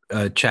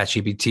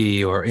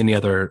 ChatGPT or any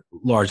other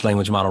large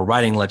language model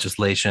writing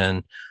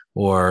legislation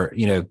or,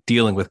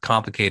 dealing with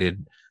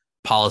complicated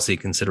policy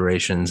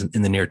considerations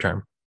in the near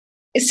term.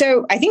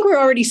 So I think we're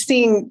already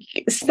seeing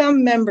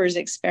some members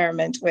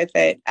experiment with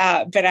it.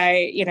 But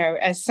I,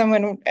 as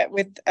someone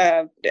with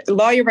a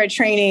lawyer by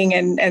training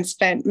and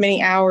spent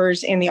many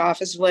hours in the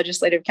Office of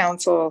Legislative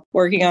Counsel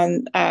working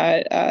on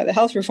the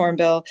health reform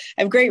bill,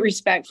 I have great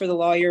respect for the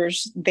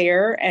lawyers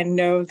there and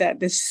know that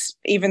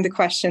even the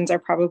questions are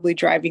probably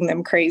driving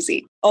them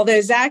crazy.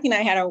 Although Zach and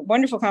I had a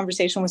wonderful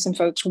conversation with some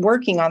folks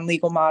working on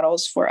legal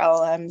models for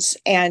LLMs,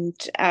 and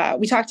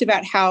we talked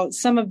about how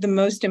some of the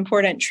most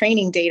important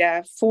training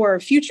data for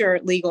future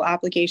legal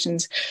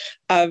applications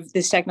of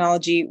this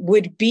technology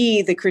would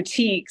be the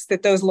critiques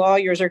that those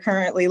lawyers are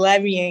currently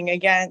levying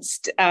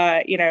against,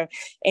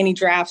 any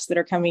drafts that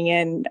are coming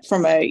in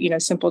from a,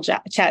 simple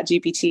Chat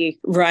GPT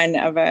run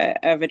of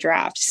a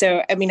draft.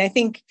 So, I mean, I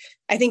think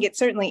it's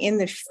certainly in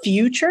the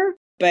future.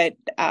 But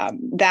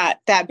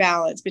that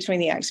balance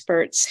between the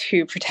experts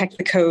who protect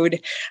the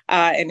code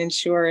and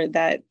ensure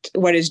that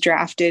what is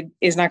drafted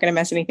is not going to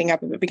mess anything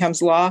up if it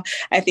becomes law,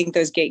 I think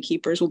those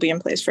gatekeepers will be in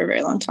place for a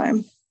very long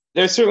time.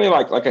 There's certainly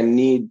like a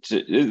need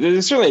to.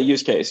 There's certainly a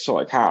use case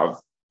to have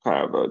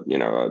kind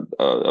of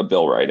a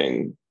bill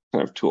writing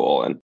kind of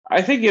tool, and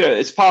I think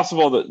it's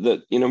possible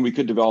that we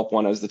could develop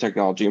one as the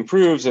technology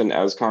improves and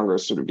as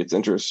Congress sort of gets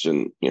interest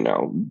in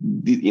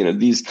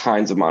these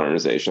kinds of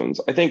modernizations.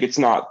 I think it's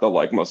not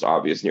the most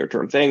obvious near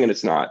term thing, and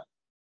it's not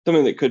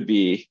something that could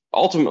be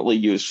ultimately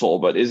useful,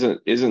 but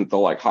isn't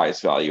the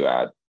highest value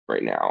add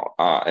right now.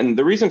 And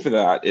the reason for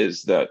that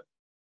is that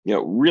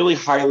really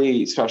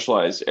highly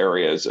specialized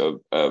areas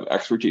of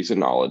expertise and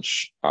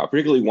knowledge,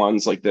 particularly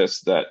ones like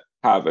this that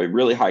have a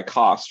really high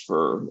cost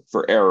for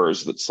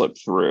errors that slip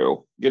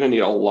through. You're going to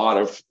need a lot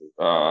of,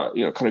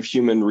 kind of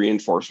human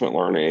reinforcement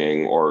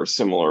learning or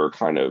similar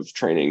kind of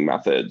training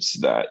methods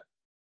that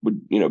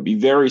would, be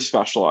very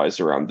specialized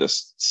around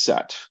this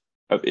set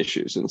of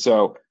issues. And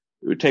so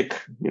it would take,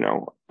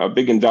 a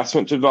big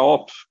investment to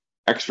develop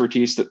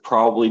expertise that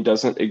probably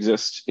doesn't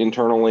exist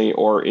internally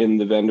or in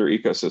the vendor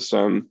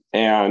ecosystem.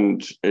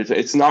 And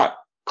it's not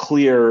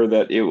clear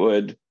that it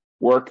would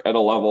work at a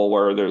level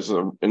where there's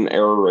an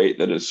error rate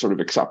that is sort of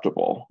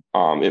acceptable.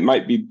 It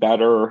might be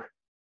better,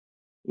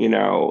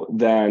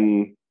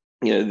 than,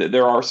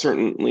 there are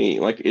certainly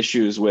like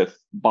issues with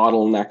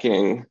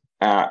bottlenecking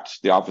at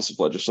the Office of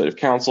Legislative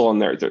Counsel,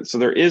 and so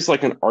there is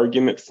like an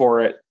argument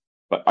for it.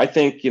 But I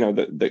think,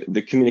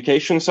 the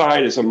communication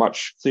side is a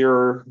much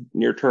clearer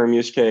near-term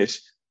use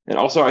case. And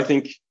also, I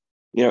think,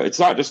 it's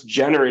not just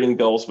generating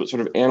bills, but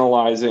sort of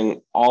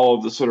analyzing all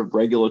of the sort of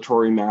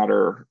regulatory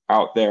matter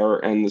out there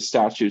and the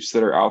statutes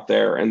that are out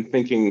there, and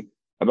thinking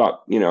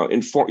about,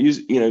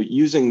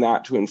 using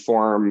that to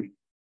inform,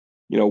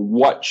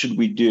 what should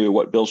we do?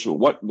 What bills should,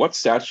 what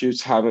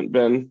statutes haven't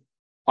been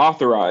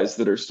authorized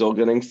that are still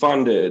getting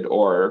funded,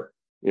 or,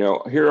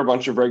 here are a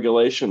bunch of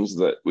regulations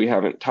that we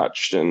haven't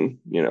touched in,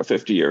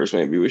 50 years.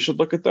 Maybe we should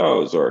look at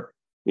those. Or,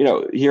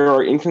 here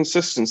are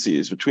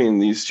inconsistencies between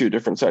these two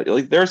different sides.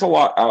 Like, there's a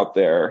lot out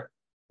there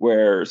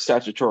where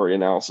statutory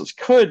analysis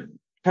could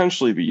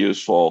potentially be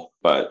useful.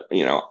 But,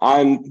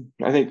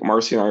 I think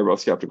Marcy and I are both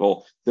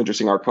skeptical. It's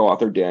interesting. Our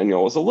co-author,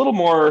 Daniel, was a little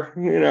more,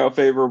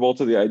 favorable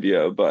to the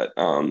idea. But,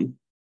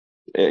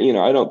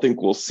 I don't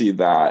think we'll see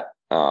that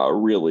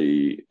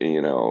really,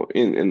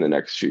 in the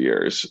next few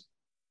years.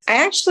 I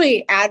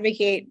actually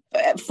advocate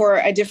for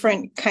a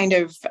different kind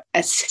of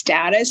a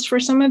status for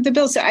some of the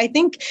bills. So I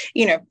think,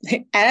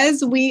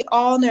 as we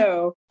all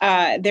know,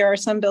 there are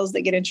some bills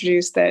that get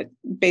introduced that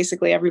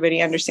basically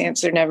everybody understands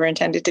they're never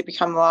intended to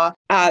become law.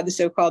 The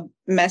so-called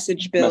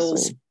message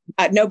bills.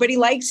 Nobody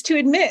likes to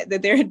admit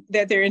that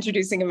they're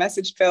introducing a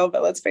message bill,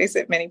 but let's face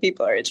it, many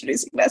people are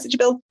introducing a message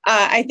bill.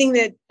 I think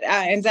that,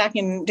 and Zach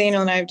and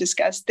Daniel and I have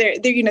discussed,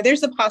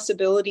 there's a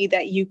possibility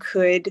that you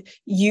could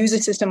use a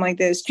system like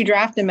this to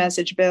draft a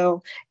message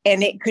bill,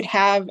 and it could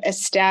have a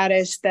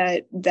status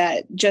that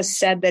just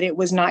said that it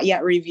was not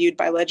yet reviewed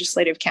by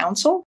Legislative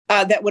Counsel,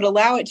 that would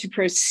allow it to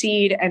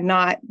proceed and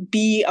not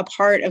be a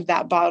part of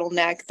that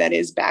bottleneck that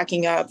is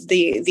backing up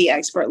the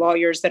expert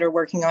lawyers that are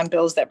working on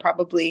bills that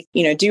probably,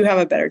 do have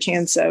a better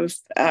chance of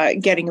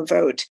getting a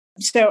vote.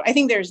 So I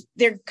think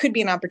there could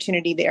be an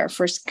opportunity there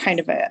for kind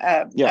of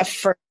a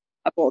first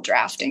level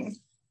drafting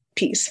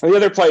piece. And the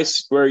other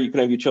place where you can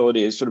have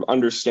utility is sort of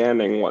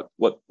understanding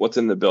what's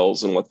in the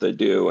bills and what they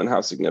do and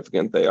how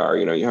significant they are.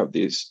 You have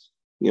these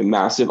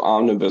massive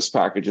omnibus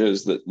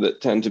packages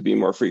that tend to be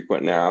more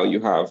frequent now.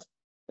 You have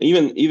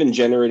even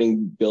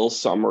generating bill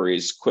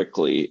summaries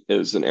quickly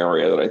is an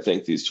area that I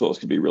think these tools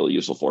could be really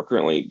useful for.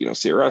 Currently,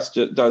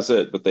 CRS does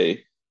it, but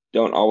they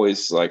don't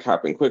always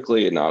happen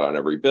quickly and not on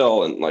every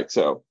bill. And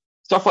so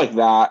stuff like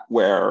that,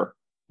 where,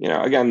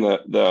 again,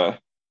 the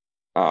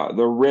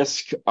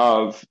risk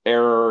of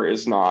error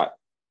is not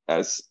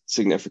as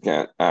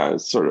significant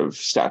as sort of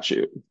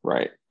statute,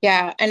 right?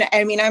 Yeah. And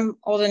I mean, I'm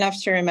old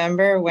enough to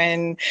remember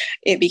when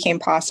it became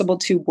possible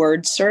to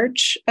word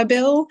search a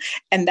bill,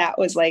 and that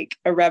was like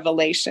a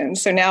revelation.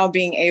 So now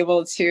being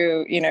able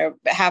to,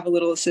 have a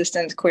little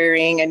assistance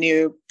querying a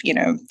new,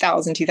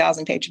 1,000,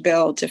 2,000 page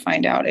bill to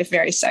find out if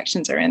various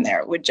sections are in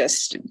there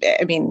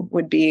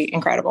would be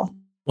incredible.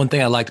 One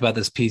thing I liked about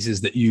this piece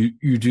is that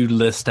you do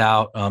list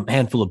out a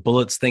handful of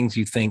bullets, things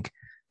you think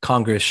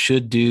Congress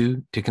should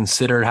do to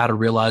consider how to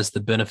realize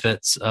the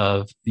benefits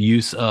of the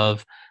use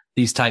of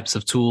these types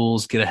of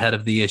tools, get ahead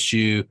of the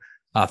issue,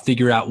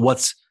 figure out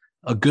what's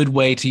a good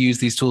way to use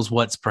these tools,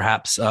 what's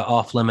perhaps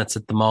off limits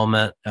at the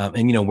moment,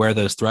 and where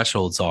those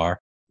thresholds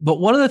are. But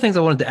one of the things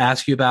I wanted to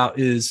ask you about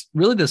is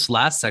really this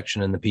last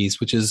section in the piece,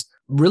 which is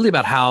really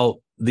about how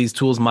these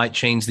tools might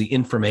change the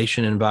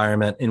information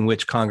environment in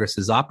which Congress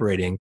is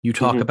operating. You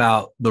talk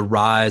about the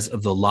rise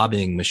of the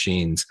lobbying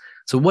machines.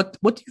 So what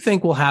do you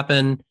think will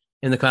happen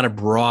in the kind of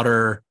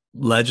broader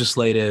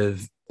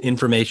legislative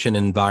information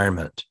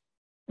environment?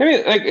 I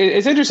mean,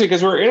 it's interesting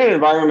because we're in an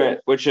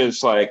environment which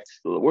is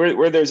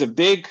where there's a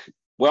big,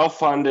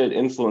 well-funded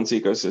influence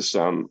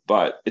ecosystem,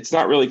 but it's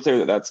not really clear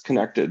that that's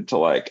connected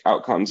to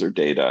outcomes or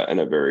data in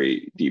a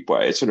very deep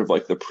way. It's sort of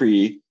like the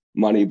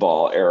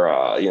pre-Moneyball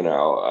era,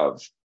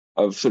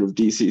 of sort of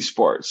DC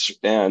sports.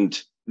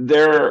 And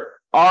there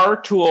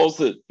are tools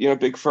that,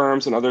 big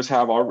firms and others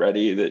have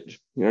already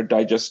that,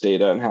 digest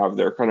data and have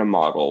their kind of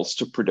models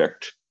to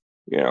predict,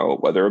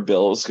 whether a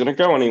bill is going to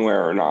go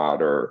anywhere or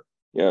not, or,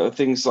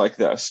 things like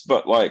this.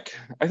 But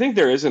I think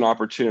there is an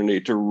opportunity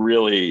to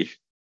really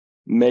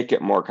make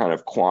it more kind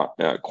of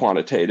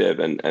quantitative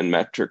and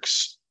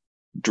metrics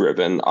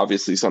driven.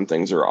 Obviously, some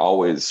things are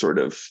always sort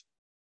of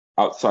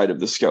outside of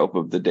the scope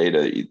of the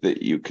data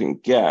that you can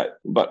get.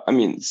 But I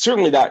mean,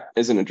 certainly that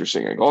is an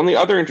interesting angle. And the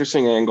other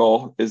interesting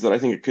angle is that I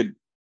think it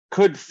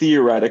could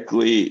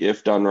theoretically,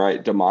 if done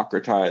right,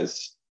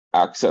 democratize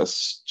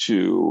access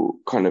to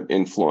kind of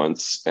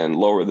influence and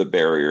lower the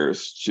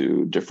barriers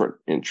to different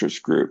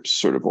interest groups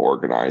sort of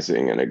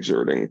organizing and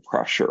exerting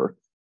pressure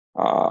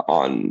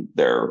on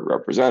their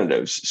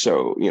representatives.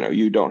 So,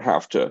 you don't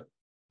have to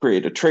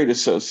create a trade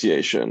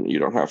association. You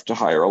don't have to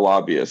hire a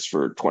lobbyist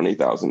for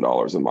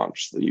 $20,000 a month.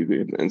 So you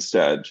can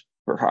instead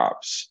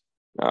perhaps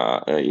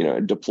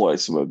deploy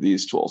some of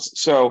these tools.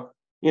 So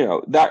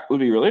that would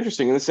be really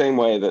interesting in the same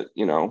way that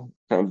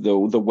kind of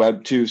the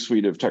Web 2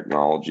 suite of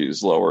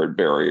technologies lowered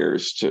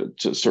barriers to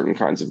certain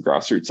kinds of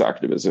grassroots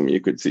activism.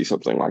 You could see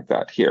something like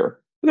that here.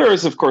 There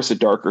is, of course, a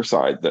darker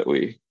side that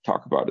we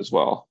talk about as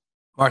well.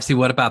 Marcy,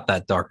 what about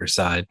that darker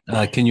side?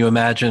 Can you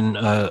imagine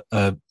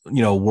a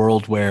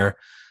world where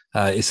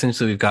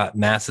essentially we've got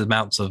massive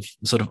amounts of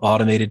sort of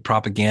automated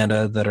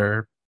propaganda that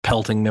are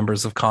pelting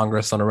members of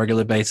Congress on a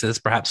regular basis,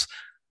 perhaps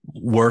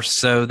worse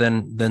so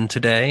than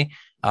today?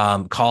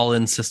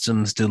 Call-in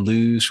systems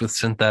deluged with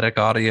synthetic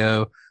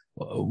audio.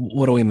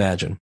 What do we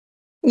imagine?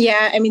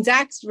 Yeah, I mean,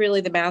 Zach's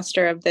really the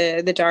master of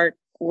the dark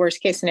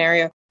worst case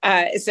scenario.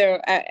 So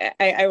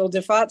I will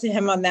default to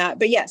him on that.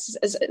 But yes,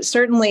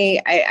 certainly,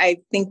 I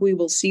think we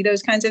will see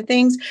those kinds of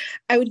things.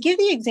 I would give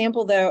the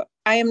example, though,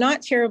 I am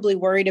not terribly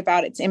worried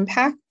about its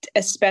impact,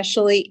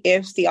 especially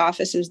if the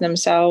offices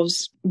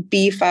themselves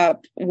beef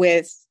up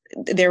with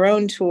their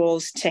own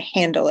tools to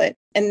handle it.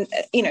 And,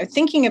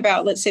 thinking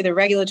about, let's say, the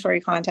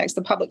regulatory context,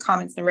 the public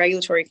comments in the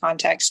regulatory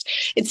context,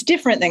 it's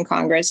different than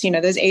Congress.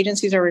 Those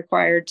agencies are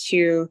required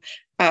to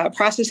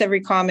process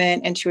every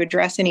comment and to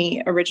address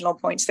any original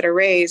points that are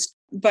raised.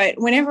 But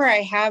whenever I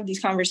have these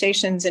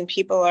conversations and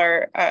people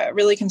are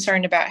really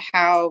concerned about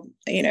how,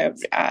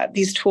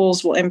 these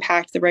tools will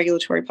impact the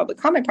regulatory public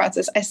comment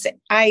process,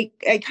 I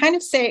kind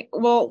of say,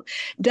 well,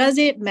 does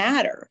it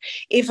matter?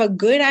 If a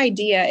good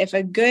idea, if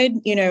a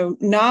good,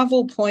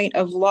 novel point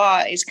of law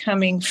is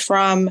coming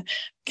from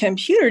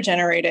computer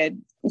generated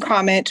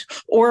comment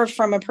or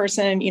from a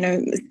person,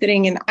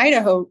 sitting in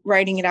Idaho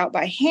writing it out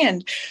by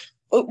hand,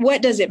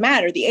 what does it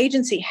matter? The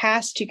agency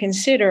has to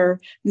consider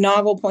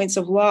novel points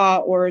of law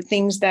or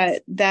things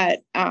that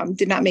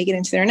did not make it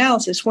into their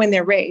analysis when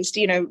they're raised.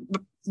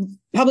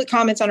 Public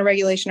comments on a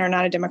regulation are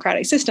not a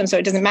democratic system, so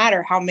it doesn't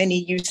matter how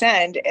many you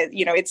send.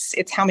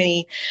 It's how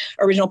many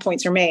original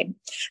points are made.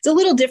 It's a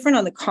little different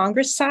on the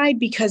Congress side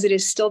because it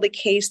is still the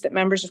case that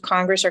members of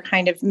Congress are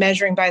kind of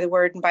measuring by the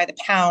word and by the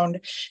pound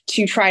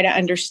to try to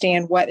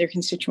understand what their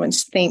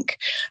constituents think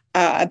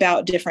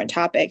about different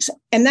topics.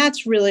 And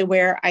that's really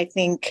where I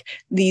think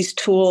these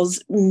tools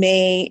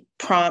may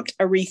prompt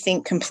a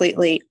rethink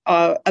completely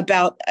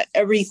about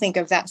a rethink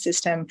of that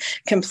system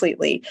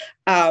completely.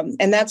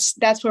 And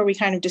that's where we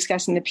kind of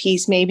discuss in the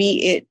piece.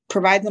 Maybe it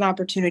provides an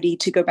opportunity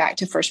to go back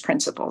to first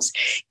principles.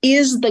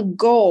 Is the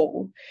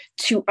goal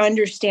to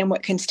understand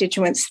what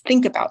constituents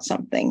think about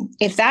something?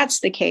 If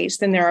that's the case,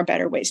 then there are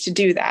better ways to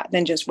do that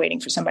than just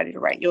waiting for somebody to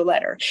write you a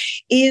letter.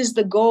 Is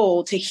the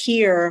goal to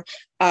hear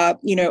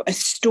a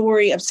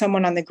story of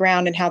someone on the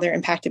ground and how they're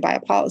impacted by a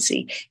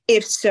policy?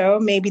 If so,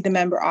 maybe the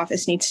member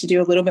office needs to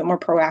do a little bit more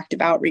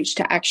proactive outreach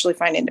to actually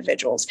find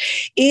individuals.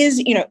 Is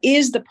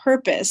the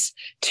purpose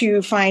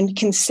to find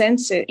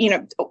consensus,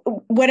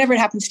 whatever it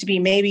happens to be?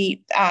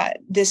 Maybe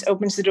this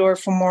opens the door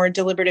for more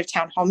deliberative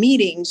town hall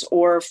meetings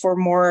or for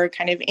more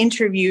kind of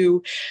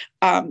interview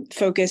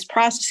focused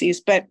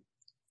processes. But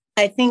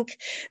I think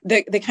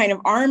the kind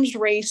of arms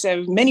race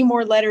of many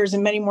more letters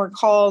and many more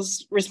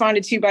calls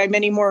responded to by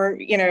many more,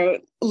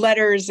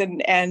 letters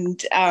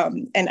and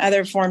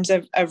other forms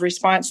of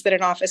response that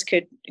an office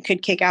could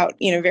kick out,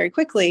 very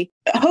quickly,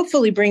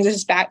 hopefully brings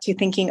us back to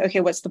thinking,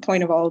 okay, what's the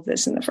point of all of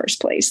this in the first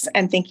place?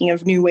 And thinking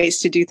of new ways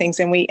to do things.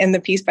 And we end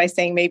the piece by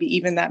saying maybe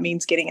even that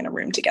means getting in a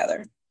room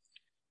together.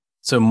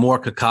 So more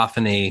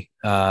cacophony,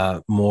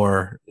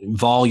 more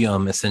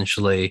volume,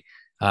 essentially,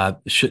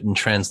 shouldn't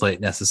translate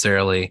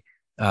necessarily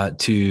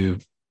to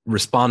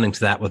responding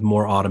to that with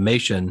more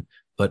automation,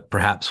 but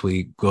perhaps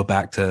we go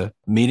back to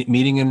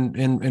meeting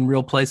in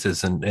real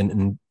places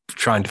and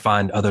trying to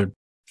find other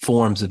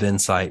forms of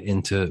insight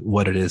into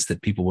what it is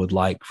that people would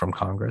like from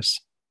Congress.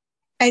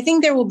 I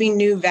think there will be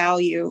new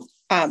value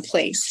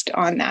placed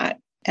on that,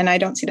 and I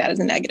don't see that as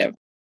a negative.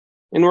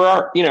 And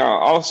we're,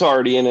 also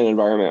already in an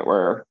environment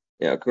where,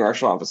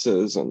 congressional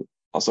offices and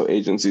also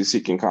agencies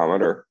seeking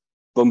comment are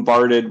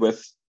bombarded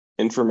with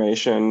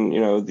information.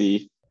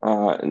 The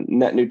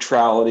net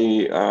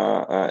neutrality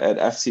at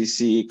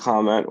FCC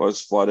comment was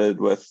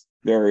flooded with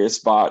various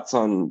bots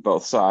on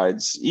both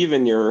sides.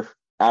 Even your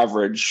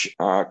average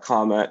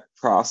comment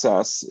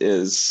process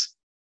is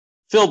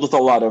filled with a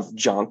lot of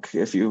junk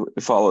if you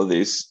follow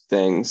these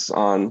things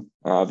on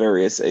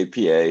various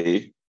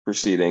APA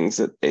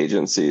proceedings at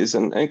agencies.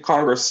 And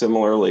Congress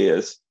similarly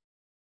is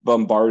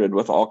bombarded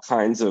with all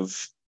kinds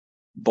of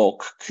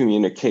bulk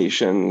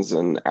communications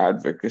and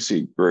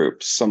advocacy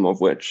groups, some of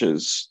which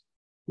is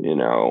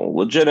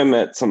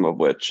legitimate, some of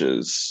which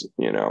is,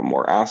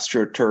 more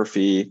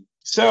astroturfy.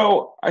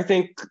 So I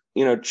think,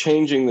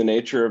 changing the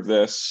nature of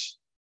this,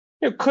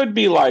 it could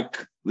be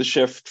like the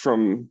shift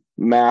from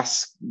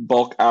mass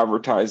bulk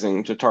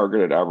advertising to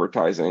targeted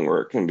advertising,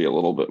 where it can be a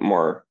little bit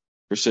more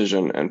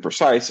precision and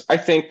precise. I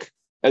think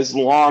as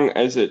long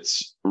as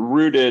it's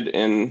rooted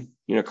in,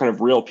 kind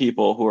of real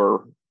people who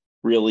are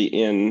really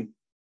in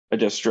a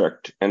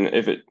district, and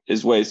if it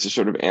is ways to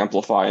sort of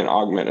amplify and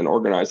augment and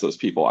organize those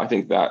people, I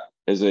think that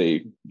is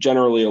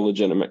generally a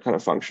legitimate kind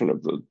of function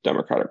of the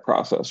democratic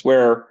process.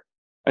 Where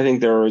I think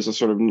there is a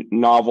sort of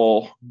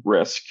novel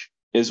risk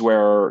is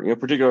where,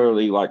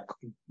 particularly like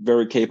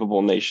very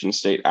capable nation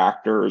state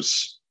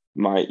actors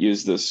might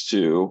use this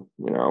to,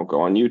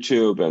 go on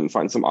YouTube and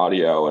find some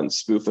audio and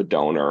spoof a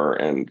donor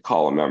and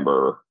call a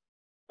member,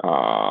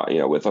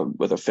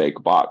 with a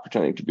fake bot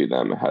pretending to be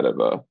them ahead of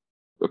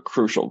a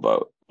crucial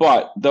vote.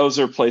 But those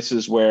are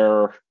places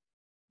where,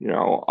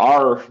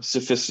 our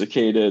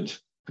sophisticated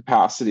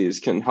capacities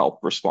can help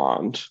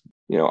respond.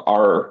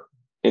 Our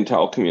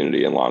intel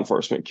community and law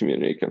enforcement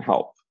community can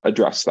help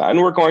address that.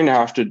 And we're going to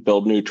have to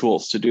build new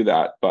tools to do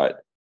that.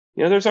 But,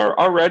 there's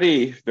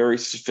already very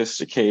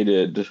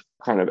sophisticated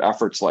kind of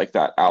efforts like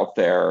that out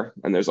there.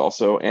 And there's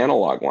also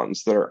analog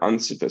ones that are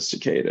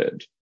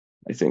unsophisticated.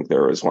 I think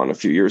there was one a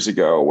few years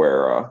ago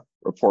where a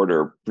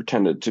reporter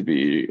pretended to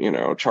be,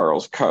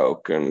 Charles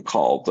Koch and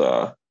called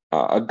a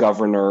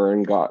governor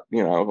and got,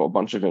 a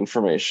bunch of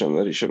information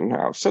that he shouldn't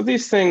have. So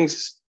these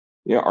things,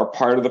 are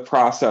part of the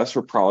process.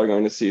 We're probably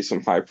going to see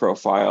some high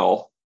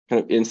profile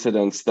kind of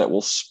incidents that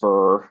will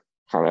spur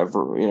kind of,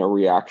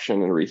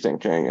 reaction and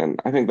rethinking. And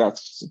I think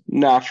that's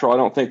natural. I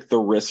don't think the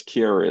risk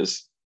here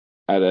is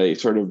at a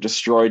sort of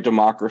destroyed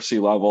democracy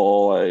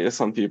level, as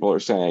some people are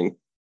saying.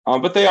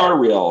 But they are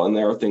real, and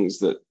there are things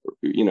that,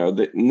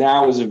 that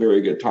now is a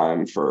very good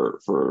time for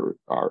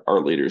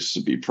our leaders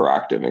to be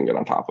proactive and get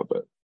on top of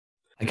it.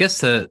 I guess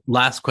the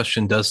last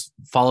question does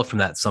follow from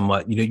that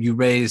somewhat. You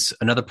raise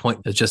another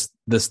point, that's just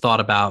this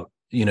thought about,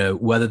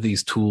 whether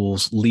these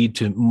tools lead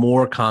to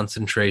more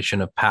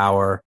concentration of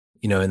power,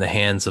 in the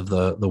hands of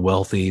the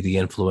wealthy, the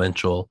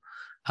influential.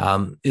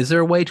 Is there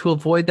a way to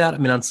avoid that? I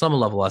mean, on some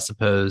level, I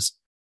suppose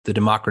the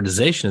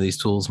democratization of these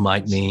tools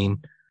might mean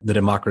the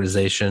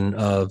democratization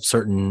of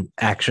certain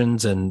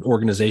actions and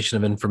organization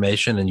of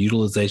information and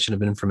utilization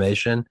of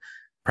information,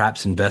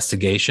 perhaps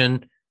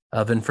investigation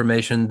of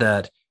information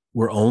that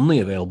were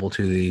only available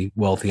to the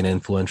wealthy and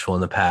influential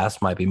in the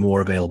past might be more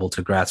available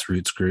to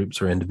grassroots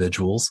groups or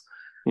individuals.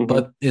 Mm-hmm.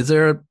 But is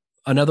there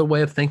another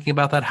way of thinking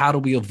about that? How do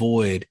we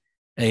avoid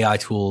AI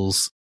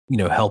tools,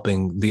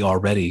 helping the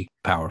already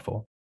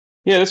powerful?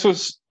 Yeah, this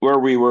was where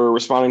we were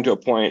responding to a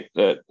point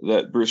that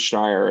Bruce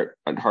Schneier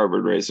at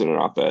Harvard raised in an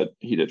op-ed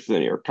he did for the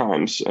New York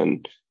Times.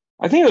 And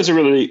I think it was a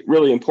really,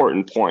 really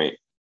important point.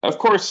 Of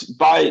course,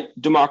 by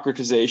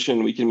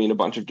democratization, we can mean a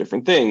bunch of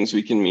different things.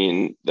 We can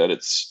mean that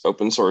it's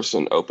open source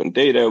and open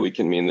data. We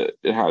can mean that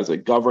it has a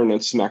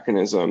governance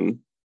mechanism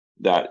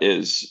that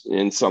is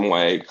in some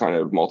way kind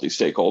of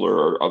multi-stakeholder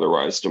or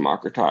otherwise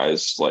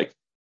democratized,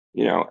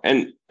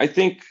 and I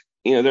think,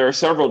 there are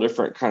several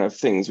different kind of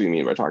things we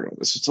mean by talking about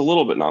this. It's a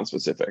little bit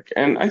nonspecific.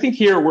 And I think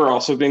here we're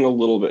also being a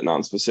little bit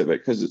nonspecific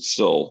because it's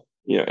still,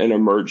 an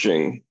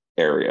emerging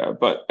area.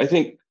 But I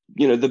think,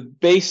 the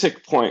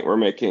basic point we're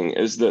making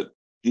is that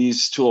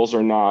these tools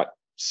are not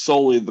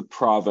solely the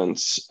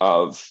province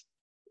of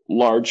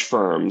large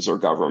firms or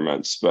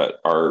governments,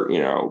 but are,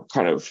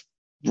 kind of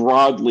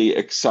broadly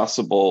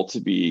accessible to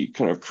be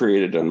kind of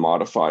created and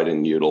modified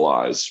and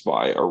utilized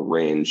by a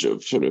range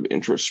of sort of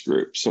interest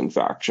groups and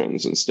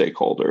factions and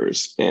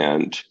stakeholders.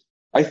 And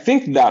I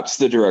think that's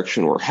the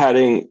direction we're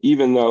heading,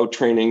 even though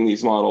training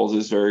these models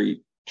is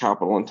very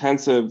capital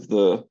intensive.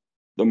 The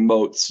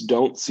moats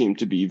don't seem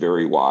to be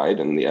very wide.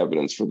 And the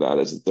evidence for that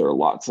is that there are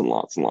lots and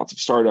lots and lots of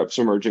startups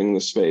emerging in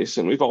the space.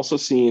 And we've also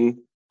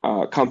seen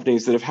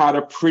companies that have had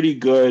a pretty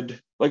good,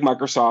 like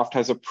Microsoft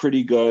has a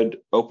pretty good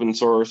open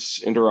source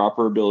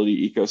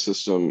interoperability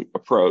ecosystem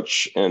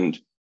approach. And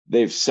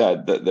they've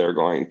said that they're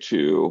going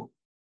to,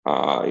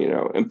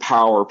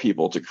 empower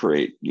people to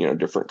create,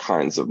 different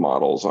kinds of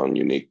models on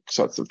unique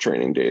sets of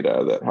training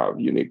data that have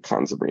unique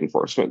kinds of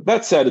reinforcement.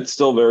 That said, it's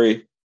still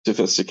very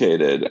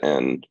sophisticated.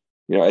 And,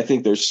 I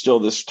think there's still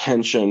this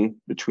tension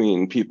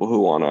between people who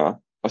want to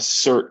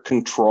assert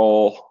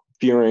control,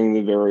 fearing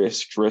the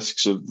various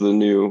risks of the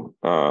new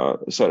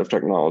set of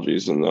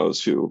technologies, and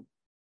those who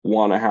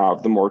want to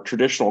have the more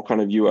traditional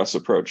kind of U.S.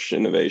 approach to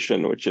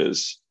innovation, which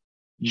is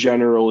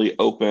generally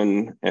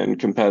open and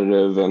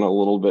competitive and a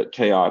little bit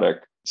chaotic.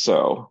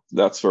 So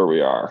that's where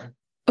we are.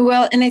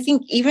 Well, and I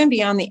think even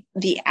beyond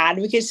the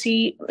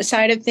advocacy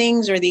side of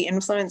things or the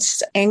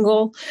influence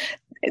angle,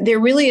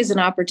 there really is an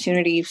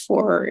opportunity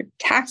for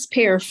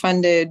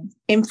taxpayer-funded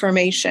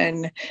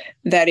information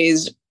that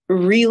is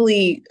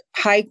really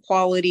high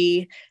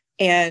quality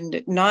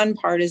and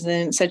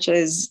nonpartisan, such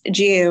as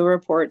GAO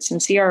reports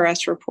and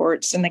CRS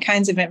reports, and the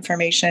kinds of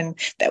information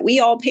that we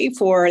all pay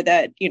for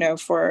that,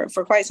 for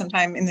quite some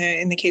time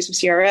in the case of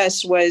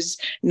CRS was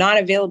not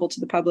available to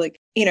the public.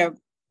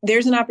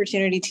 There's an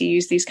opportunity to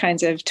use these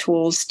kinds of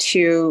tools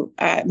to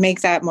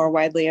make that more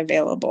widely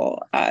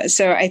available.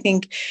 So I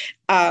think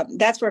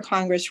that's where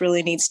Congress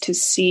really needs to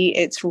see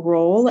its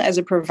role as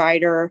a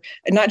provider,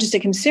 not just a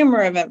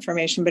consumer of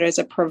information, but as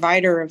a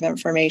provider of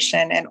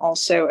information and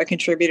also a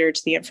contributor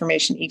to the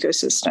information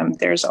ecosystem.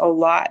 There's a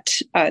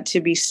lot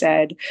to be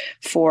said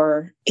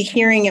for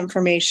hearing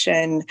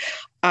information,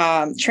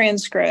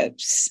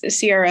 transcripts,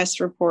 CRS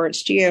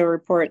reports, GEO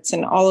reports,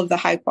 and all of the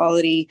high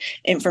quality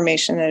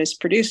information that is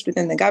produced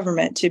within the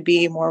government to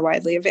be more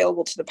widely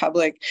available to the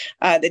public.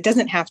 That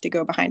doesn't have to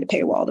go behind a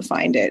paywall to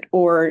find it,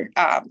 or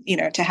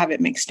to have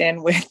it mixed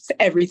in with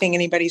everything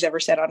anybody's ever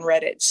said on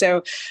Reddit.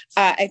 So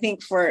I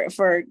think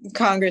for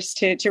Congress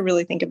to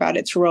really think about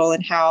its role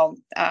and how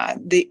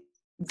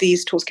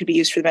these tools could be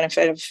used for the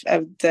benefit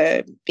of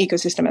the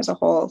ecosystem as a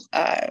whole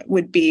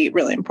would be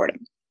really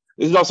important.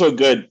 This is also a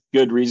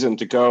good reason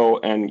to go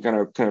and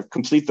kind of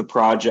complete the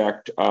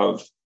project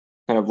of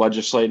kind of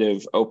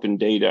legislative open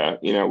data.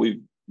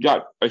 We've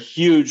got a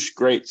huge,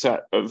 great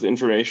set of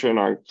information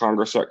on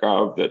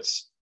Congress.gov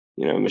that's,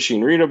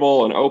 machine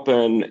readable and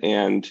open,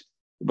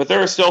 but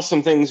there are still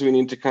some things we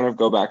need to kind of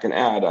go back and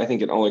add. I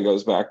think it only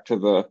goes back to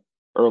the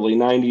early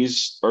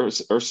 90s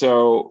or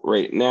so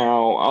right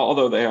now,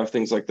 although they have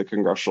things like the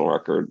congressional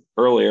record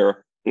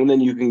earlier. And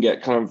then you can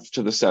get kind of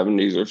to the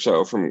 70s or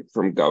so from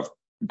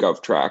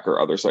GovTrack or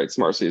other sites.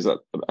 Marcy,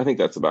 I think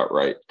that's about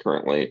right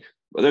currently.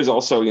 But there's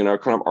also, kind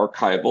of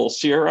archival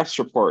CRS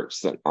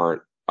reports that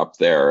aren't up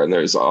there. And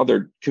there's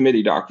other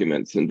committee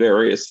documents and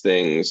various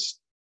things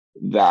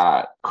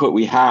that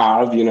we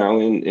have,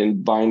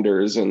 in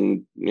binders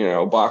and,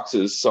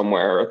 boxes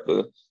somewhere at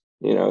the,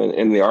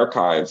 in the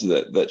archives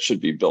that should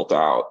be built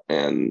out,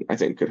 and I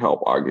think could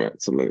help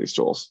augment some of these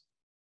tools.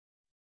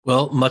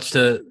 Well, much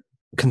to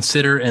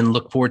consider and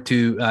look forward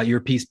to. Your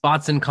piece,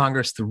 Bots in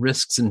Congress, the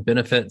Risks and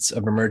Benefits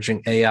of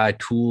Emerging AI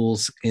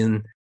Tools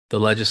in the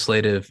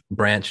Legislative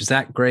Branch.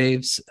 Zach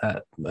Graves,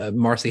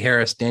 Marcy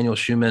Harris, Daniel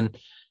Schuman,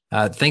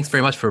 thanks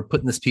very much for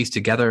putting this piece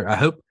together. I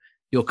hope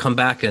you'll come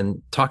back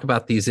and talk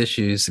about these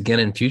issues again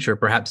in future,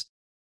 perhaps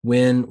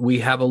when we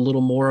have a little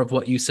more of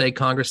what you say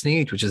Congress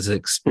needs, which is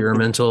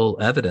experimental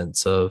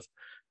evidence of,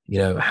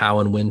 how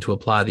and when to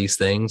apply these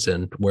things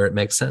and where it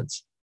makes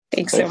sense.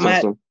 Thanks so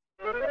much. Awesome.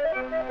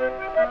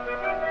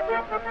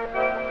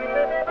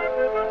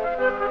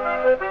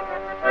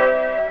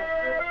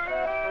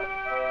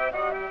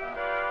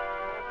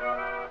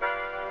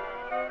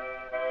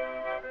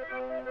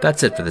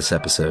 That's it for this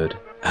episode.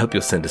 I hope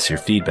you'll send us your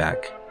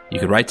feedback. You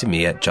can write to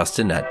me at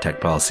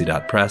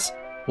justin@techpolicy.press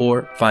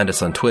or find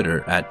us on Twitter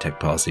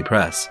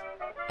 @techpolicypress.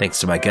 Thanks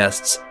to my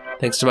guests,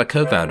 thanks to my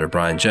co-founder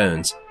Brian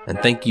Jones, and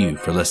thank you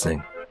for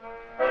listening.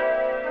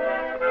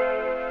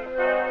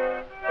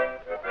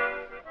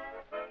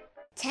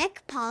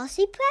 Tech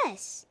Policy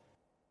Press.